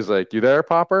reached out, he's like, "You there,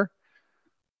 Popper?"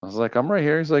 I was like, "I'm right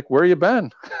here." He's like, "Where you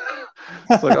been?"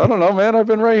 It's like, "I don't know, man. I've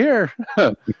been right here."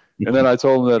 And then I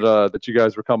told him that you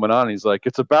guys were coming on. He's like,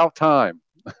 "It's about time."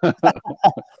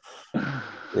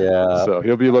 Yeah. So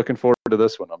he'll be looking forward to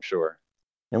this one, I'm sure.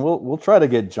 And we'll try to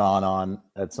get John on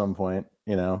at some point.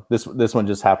 You know, this one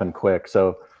just happened quick,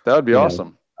 so that would be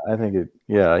awesome. I think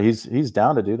he's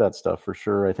down to do that stuff for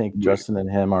sure. I think Justin and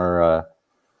him are.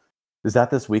 Is that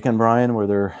this weekend, Brian, where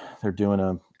they're doing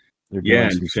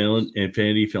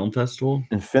Infinity Film Festival?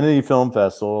 Infinity Film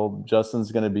Festival.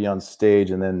 Justin's going to be on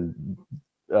stage, and then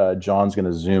John's going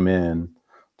to zoom in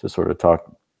to sort of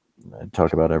talk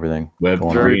about everything.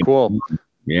 Very cool.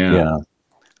 Yeah.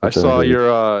 I saw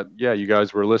you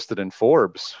guys were listed in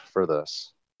Forbes for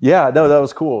this. Yeah, no, that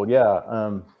was cool.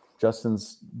 Yeah.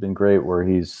 Justin's been great where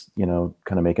he's, kind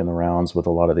of making the rounds with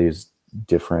a lot of these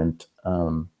different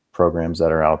programs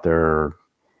that are out there,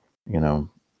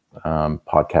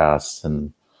 podcasts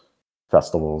and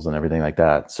festivals and everything like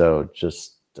that. So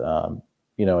just, the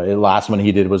last one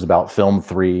he did was about Film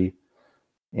 3.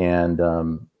 And,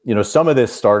 some of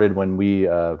this started when we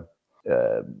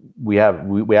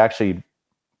actually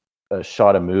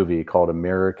shot a movie called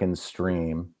American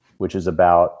Stream, which is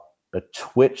about a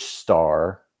Twitch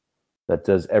star that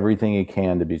does everything he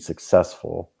can to be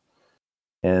successful.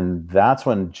 And that's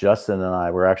when Justin and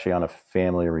I were actually on a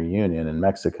family reunion in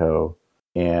Mexico.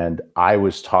 And I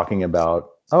was talking about,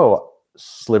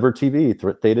 Sliver TV,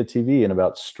 Theta TV, and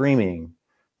about streaming.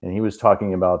 And he was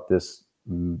talking about this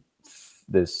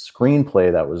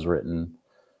screenplay that was written.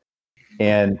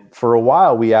 And for a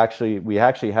while, we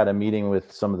actually had a meeting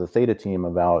with some of the Theta team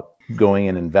about going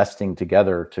and investing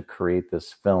together to create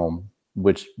this film,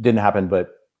 which didn't happen,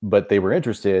 but they were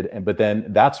interested. But then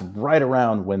that's right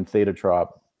around when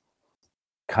Thetadrop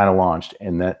kind of launched,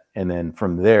 and then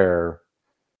from there,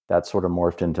 that sort of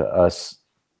morphed into us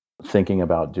thinking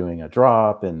about doing a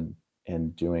drop and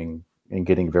getting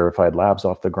Verified Labs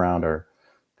off the ground,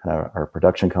 our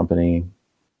production company.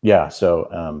 Yeah.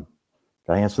 So,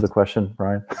 did I answer the question,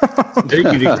 Brian?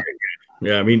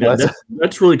 Yeah, I mean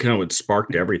that's really kind of what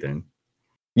sparked everything.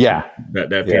 Yeah, that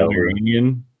family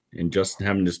reunion and Justin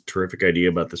having this terrific idea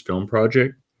about this film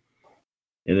project,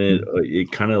 and then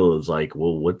it kind of was like,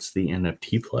 well, what's the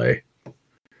NFT play?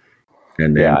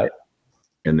 And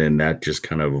then that just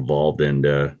kind of evolved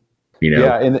into,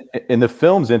 Yeah, and the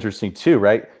film's interesting too,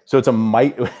 right? So it's a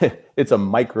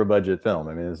micro budget film.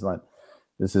 I mean,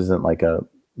 this isn't like a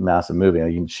massive movie.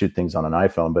 You can shoot things on an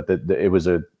iPhone, but it was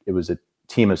a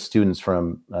team of students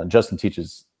from Justin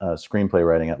teaches screenplay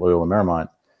writing at Loyola Marymount,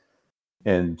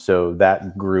 and so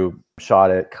that group shot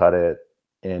it, cut it,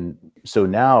 and so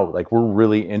now like we're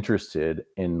really interested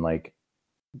in like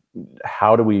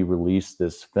how do we release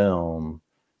this film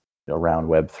around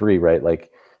Web3, right?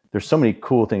 Like there's so many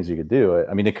cool things you could do.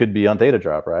 I mean, it could be on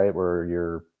Thetadrop, right,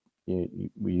 where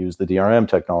we use the DRM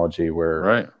technology where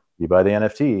right. You buy the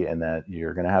NFT and that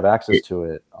you're going to have access to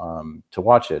it, to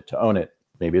watch it, to own it.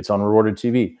 Maybe it's on Rewarded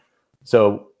TV.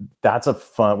 So that's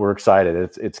we're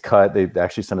excited. It's cut. They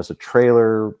actually sent us a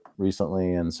trailer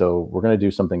recently. And so we're going to do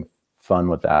something fun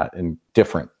with that and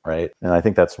different, right? And I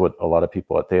think that's what a lot of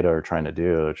people at Theta are trying to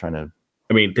do. They're trying to.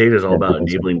 I mean, Theta is all about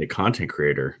enabling the content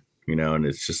creator, and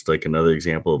it's just like another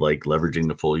example of like leveraging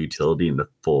the full utility and the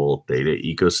full Theta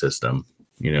ecosystem,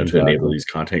 to enable these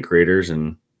content creators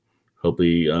and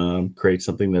hopefully create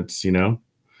something that's,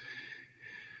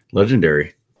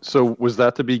 legendary. So was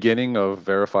that the beginning of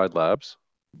Verified Labs?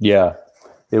 Yeah,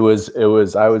 it was.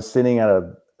 I was sitting at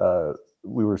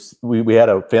we had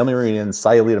a family reunion in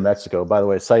Sayulita, Mexico. By the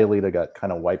way, Sayulita got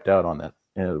kind of wiped out on that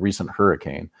recent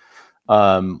hurricane,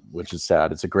 which is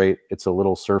sad. It's a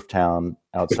little surf town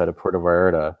outside of Puerto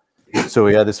Vallarta. So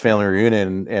we had this family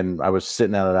reunion, and I was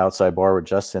sitting at an outside bar with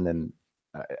Justin, and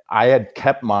I had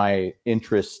kept my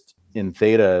interest in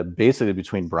Theta basically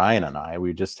between Brian and I.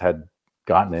 We just had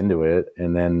gotten into it,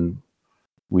 and then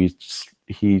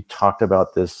he talked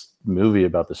about this movie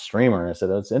about the streamer, and I said,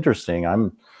 that's interesting.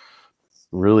 I'm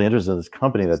really interested in this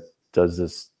company that does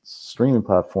this streaming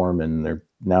platform, and they're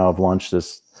now have launched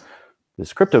this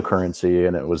cryptocurrency.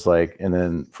 And it was like, and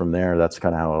then from there, that's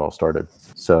kind of how it all started.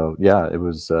 So yeah, it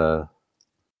was and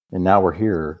now we're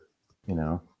here,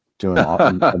 doing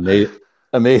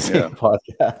amazing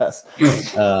podcast.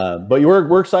 But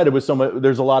we're excited with so much.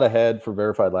 There's a lot ahead for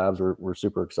Verified Labs. We're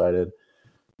super excited.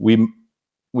 We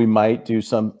might do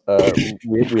some.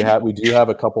 We do have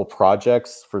a couple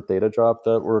projects for Thetadrop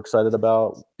that we're excited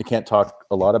about. I can't talk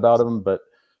a lot about them, but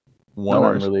one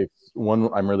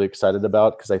I'm really excited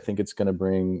about because I think it's going to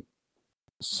bring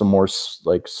some more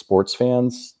like sports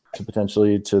fans to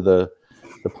potentially to the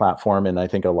platform, and I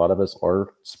think a lot of us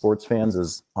are sports fans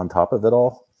is on top of it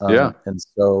all. And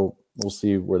so we'll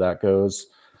see where that goes.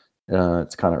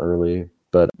 It's kind of early,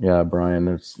 but yeah, Brian,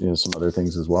 there's some other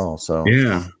things as well. So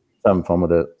yeah, having fun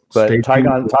with it. But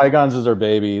Tigons is our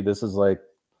baby. This is like,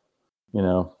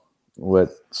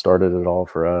 what started it all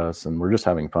for us, and we're just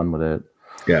having fun with it.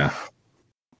 Yeah,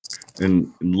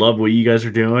 and love what you guys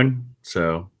are doing.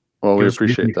 So, well, we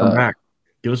appreciate that. Back.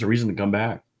 Give us a reason to come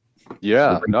back.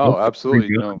 Yeah, no,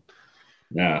 absolutely.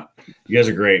 Yeah, you guys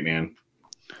are great, man.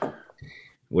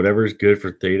 Whatever is good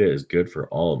for Theta is good for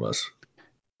all of us.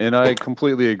 And I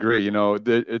completely agree.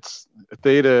 It's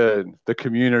Theta. The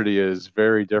community is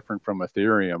very different from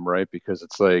Ethereum, right? Because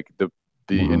it's like the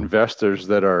investors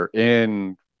that are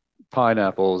in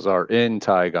Pineapples are in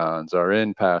Tigons, are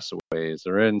in Passaways,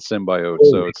 are in Symbiote.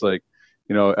 So it's like,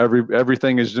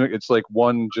 everything is. It's like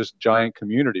one just giant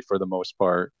community for the most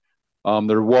part.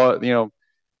 There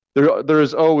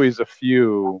is always a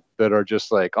few that are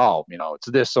just like, oh, it's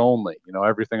this only.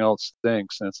 Everything else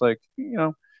stinks, and it's like,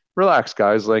 relax,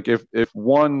 guys. Like if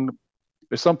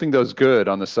something does good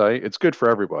on the site, it's good for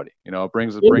everybody. It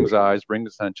brings eyes,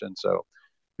 brings attention. So,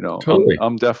 totally.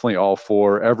 I'm definitely all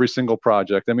for every single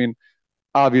project. I mean,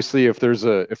 obviously, if there's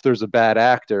a bad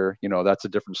actor, that's a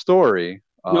different story.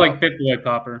 You like BitBoy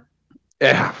Popper?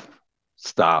 Yeah.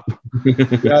 Stop.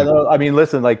 Yeah, no, I mean,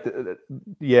 listen,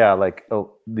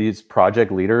 these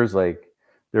project leaders, like,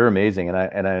 they're amazing, and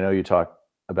I know you talk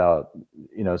about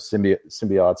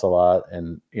symbiotes a lot,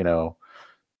 and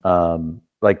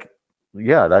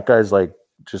that guy's like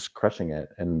just crushing it,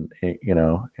 and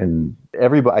and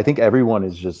everybody, I think everyone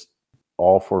is just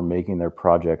all for making their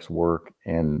projects work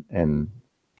and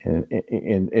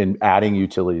adding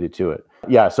utility to it.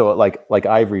 Yeah, so like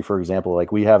Ivory, for example,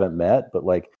 like we haven't met, but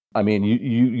like, I mean,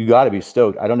 you got to be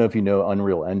stoked. I don't know if you know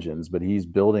Unreal Engines, but he's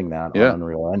building that on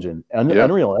Unreal Engine.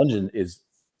 Unreal Engine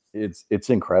it's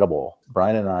incredible.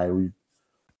 Brian and I,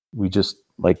 we just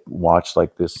like watched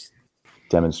like this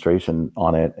demonstration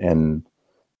on it, and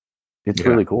it's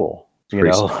really cool.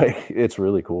 It's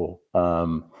really cool.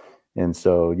 And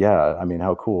so, yeah, I mean,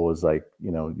 how cool is like,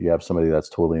 you have somebody that's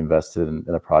totally invested in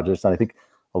a project. And I think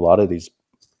a lot of these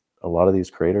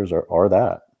creators are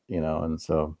that, and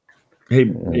so. Hey,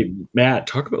 Matt,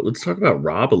 let's talk about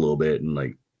Rob a little bit and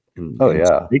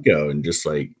Rico, and just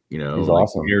like, he's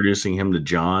awesome. Introducing him to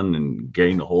John and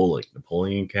getting the whole like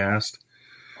Napoleon cast.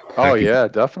 Oh yeah,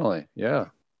 definitely. Yeah.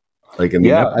 Like, I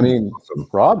mean, awesome.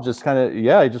 Rob just kind of, he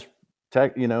just I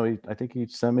think he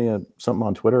sent me something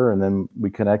on Twitter, and then we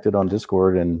connected on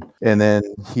Discord, and then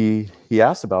he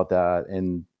asked about that,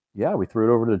 and we threw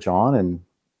it over to John, and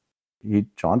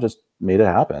John just made it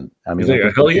happen. I mean, he's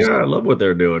like, hell yeah, I love what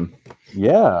they're doing.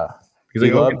 Yeah. He's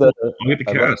like, I'll get the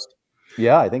cast.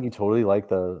 I think he totally liked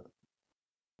the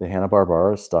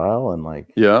Hanna-Barbera style, and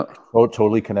like,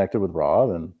 totally connected with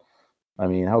Rob. And I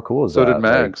mean, how cool is that? So did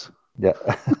Mags. Like,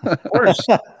 of course.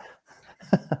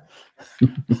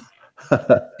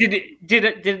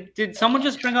 Did someone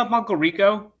just bring up Uncle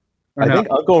Rico? I think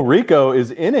Uncle Rico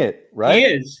is in it, right? He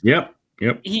is. Yep.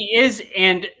 He is.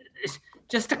 And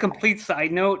just a complete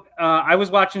side note, I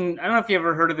was watching, I don't know if you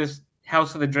ever heard of this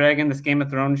House of the Dragon, this Game of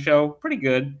Thrones show. Pretty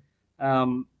good.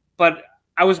 But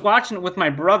I was watching it with my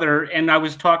brother, and I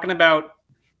was talking about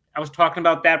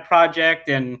that project,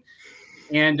 and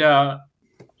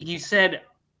he said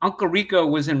Uncle Rico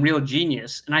was in Real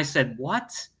Genius, and I said,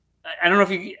 what? I don't know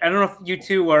if you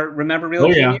two remember Real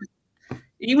Genius. Yeah.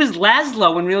 He was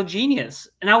Laszlo in Real Genius,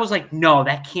 and I was like, no,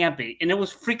 that can't be. And it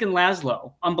was freaking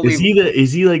Laszlo. Unbelievable.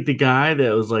 Is he like the guy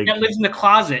that was like that lives in the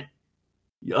closet?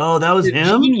 Oh, that was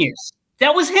him. Genius.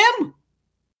 That was him.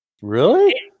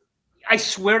 Really? I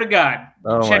swear to God.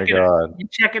 Oh my God. You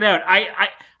check it out. I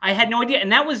had no idea,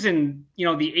 and that was in the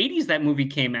 80s. That movie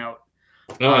came out.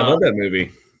 Oh, I love that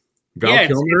movie. Val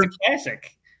Kilmer. It's a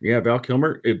classic. Yeah, Val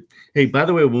Kilmer. Hey, by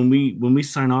the way, when we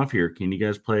sign off here, can you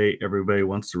guys play "Everybody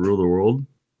Wants to Rule the World"?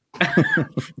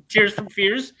 Tears for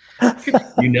Fears.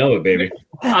 You know it, baby.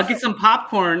 I'll get some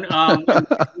popcorn.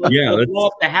 We'll blow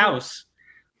up the house.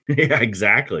 Yeah,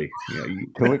 exactly. Yeah,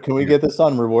 can we get this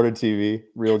on Rewarded TV?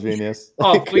 Real Genius.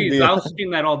 Oh, please! I'll stream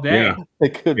that all day. Yeah.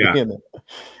 It could be in it.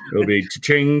 It'll be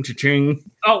cha-ching, cha-ching.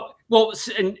 Oh well,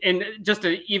 and just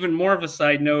even more of a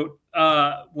side note.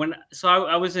 I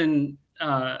was in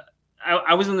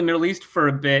I was in the Middle East for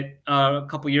a bit a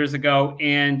couple years ago,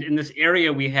 and in this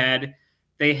area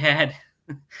they had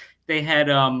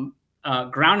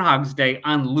Groundhog's Day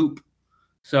on loop.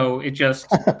 So it just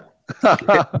would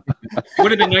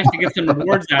have been nice to get some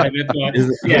rewards out of it, but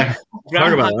yeah,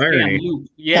 Talk about Groundhog's Day on irony. loop.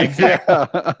 Yeah, exactly.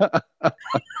 Yeah.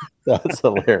 That's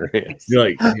hilarious. You're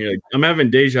like, I'm having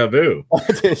deja vu.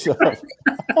 Didn't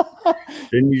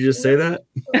you just say that?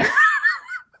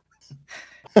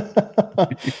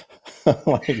 Oh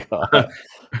my god!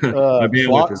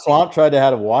 Swamp tried to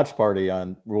have a watch party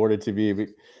on Rewarded TV.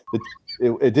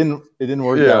 It didn't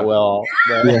work that well.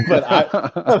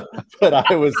 But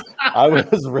I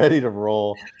was ready to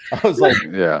roll. I was like,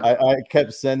 I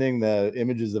kept sending the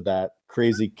images of that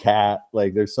crazy cat.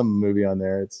 Like, there's some movie on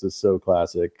there. It's just so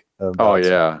classic. Some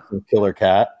killer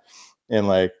cat, and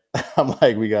like I'm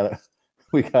like, we gotta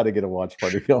get a watch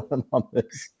party going on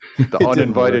this. The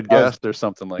uninvited guest or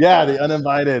something like that. Yeah, the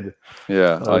uninvited.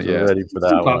 Yeah, I was ready for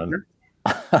that one.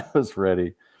 I was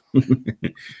ready.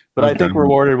 But I think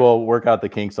Rewarded will work out the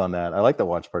kinks on that. I like the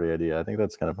watch party idea. I think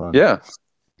that's kind of fun. Yeah,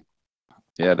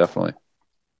 definitely.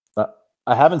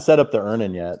 I haven't set up the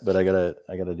earn-in yet, but I gotta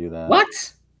do that.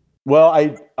 What? Well,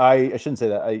 I shouldn't say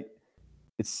that.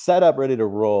 It's set up, ready to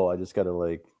roll. I just gotta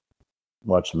like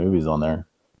watch movies on there.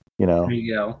 You know. There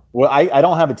you go. Well, I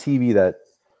don't have a TV that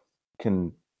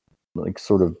can like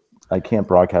sort of. I can't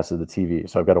broadcast to the TV,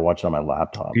 so I've got to watch it on my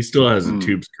laptop. He still has a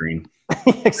tube screen.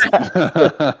 He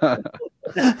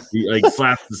like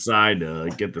slaps the side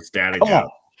to get the static out.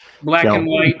 Black and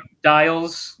white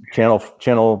dials.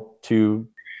 Channel 2,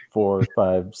 4,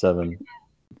 5, 7,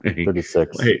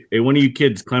 36. Hey, one of you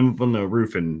kids climb up on the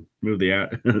roof and move the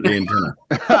antenna.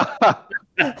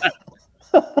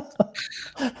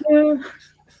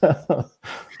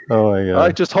 Oh my god! All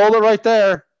right, just hold it right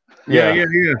there. Yeah.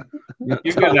 You to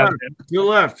the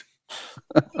left.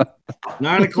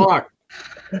 9 o'clock.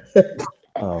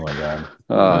 Oh my god!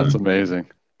 That's amazing.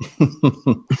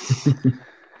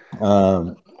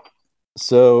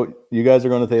 So you guys are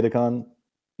going to ThetaCon?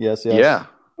 Yes. Yeah.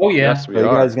 Oh yeah. Yes, we are.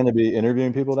 are. You guys going to be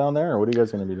interviewing people down there, or what are you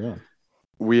guys going to be doing?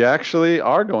 We actually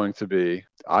are going to be.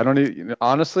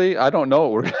 Honestly, I don't know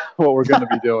what we're going to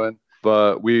be doing,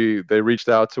 but they reached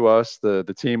out to us,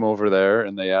 the team over there,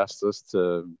 and they asked us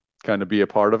to kind of be a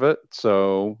part of it.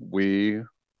 So we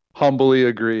humbly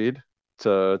agreed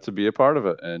to be a part of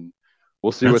it, and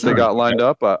we'll see what they got lined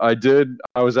up. I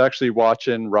was actually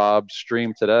watching Rob's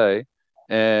stream today,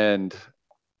 and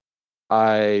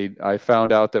I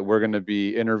found out that we're going to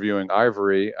be interviewing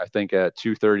Ivory, I think at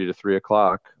 2:30 to 3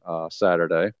 o'clock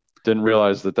Saturday. Didn't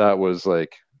realize that was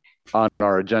like on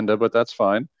our agenda, but that's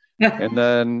fine. And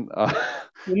then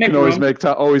you can always make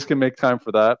time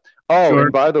for that. Oh, sure.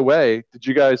 And by the way, did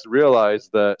you guys realize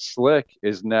that Slick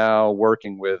is now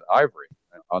working with Ivory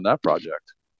on that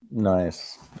project?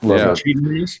 Nice. Yeah. Cheating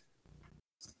on us?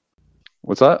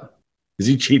 What's that? Is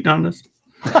he cheating on us?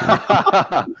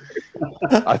 I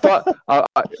thought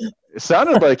it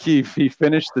sounded like he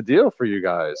finished the deal for you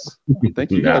guys. I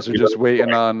think you guys are just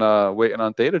waiting on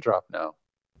Thetadrop now.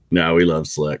 No, we love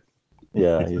Slick.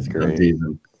 Yeah, he's great.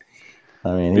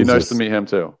 I mean, it'd be nice to meet him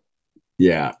too.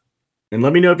 Yeah, and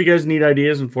let me know if you guys need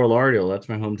ideas in Fort Lauderdale. That's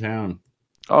my hometown.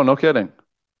 Oh, no kidding.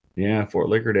 Yeah, Fort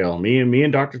Lickerdale. Me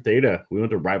and Dr. Theta, we went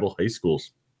to rival high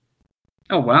schools.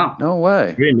 Oh wow! No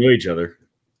way. We didn't know each other.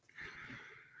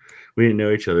 But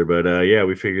yeah,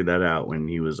 we figured that out when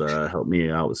he was helped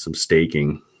me out with some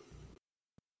staking.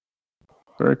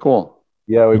 Very cool.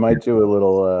 Yeah, we might do a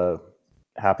little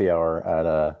happy hour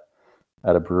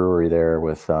at a brewery there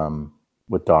with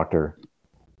Doctor,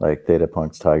 like Theta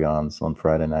Punks Tigons on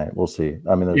Friday night. We'll see.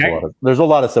 I mean, there's a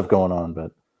lot of stuff going on,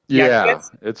 but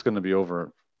it's going to be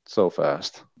over so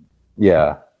fast.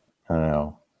 Yeah, I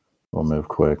know. We'll move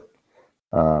quick.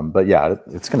 But yeah,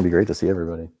 it's going to be great to see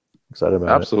everybody. Excited about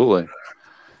it. Absolutely.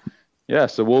 Yeah,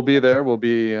 so we'll be there. We'll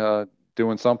be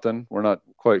doing something. We're not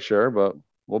quite sure, but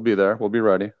we'll be there. We'll be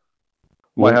ready.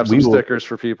 Might have some stickers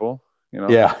for people. You know.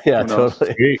 Yeah,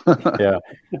 totally. Yeah,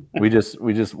 we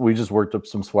just worked up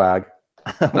some swag.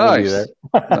 Nice.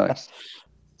 Nice.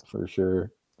 For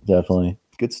sure. Definitely.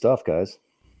 Good stuff, guys.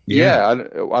 Yeah, I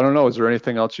don't know. Is there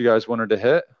anything else you guys wanted to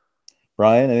hit?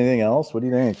 Brian, anything else? What do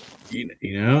you think?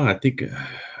 I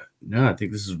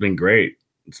think this has been great.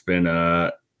 It's been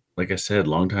like I said,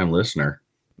 long-time listener.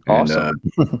 Awesome.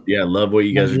 And, yeah, love what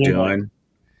you guys are doing.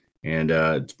 And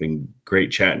it's been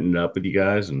great chatting up with you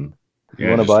guys. And you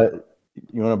want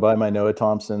to buy my Noah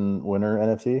Thompson winner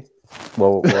NFT?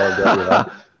 Well,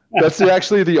 that's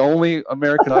actually the only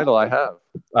American Idol I have.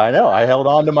 I know. I held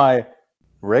on to my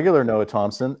regular Noah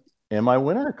Thompson, and my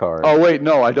winner card. Oh wait,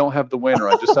 no, I don't have the winner.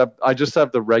 I just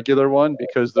have the regular one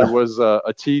because there was a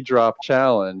T-drop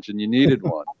challenge and you needed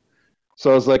one.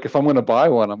 So I was like, if I'm going to buy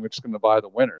one, I'm just going to buy the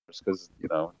winners because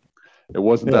it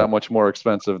wasn't that much more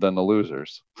expensive than the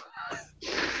losers.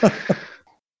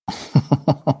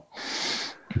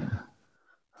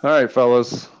 All right,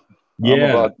 fellas.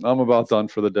 Yeah, I'm about done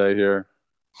for the day here,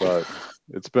 but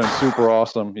it's been super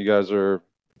awesome. You guys are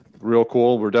real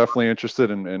cool. We're definitely interested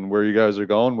in where you guys are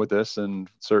going with this, and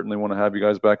certainly want to have you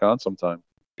guys back on sometime.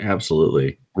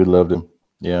 absolutely. We loved him.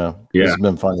 Yeah. Yeah. This has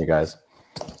been fun, you guys.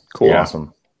 Cool. Yeah.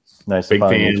 Awesome. Nice Big to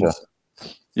finally meet fans.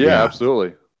 you. Yeah,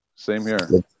 absolutely. Same here.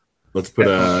 Let's put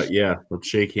let's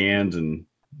shake hands and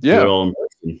do Yeah. it all in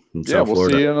person in Yeah, South we'll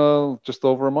Florida. see you in just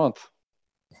over a month.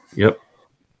 Yep.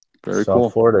 Very South cool.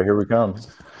 Florida, here we come.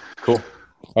 Cool.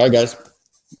 All right, guys.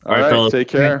 All right, right, fellas. take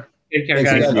care. Take care,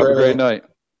 Thanks guys. again. Have a great night.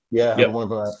 Yeah, have Yep. a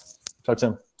wonderful night. Talk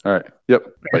soon. All right. Yep.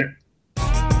 Bye.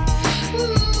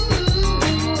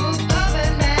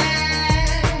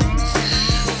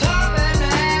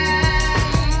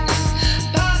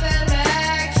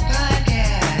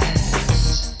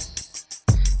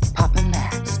 Papa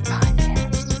Max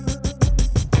Podcast.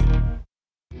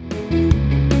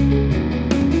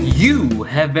 You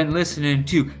have been listening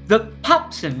to the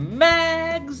Pops and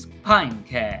Mags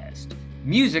Pinecast.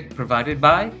 Music provided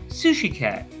by Sushi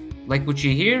Cat. Like what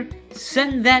you hear?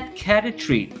 Send that cat a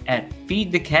treat at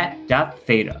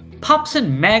feedthecat.theta. Pops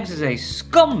and Mags is a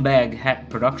scumbag hat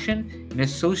production in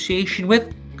association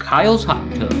with Kyle's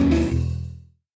Hot Tub.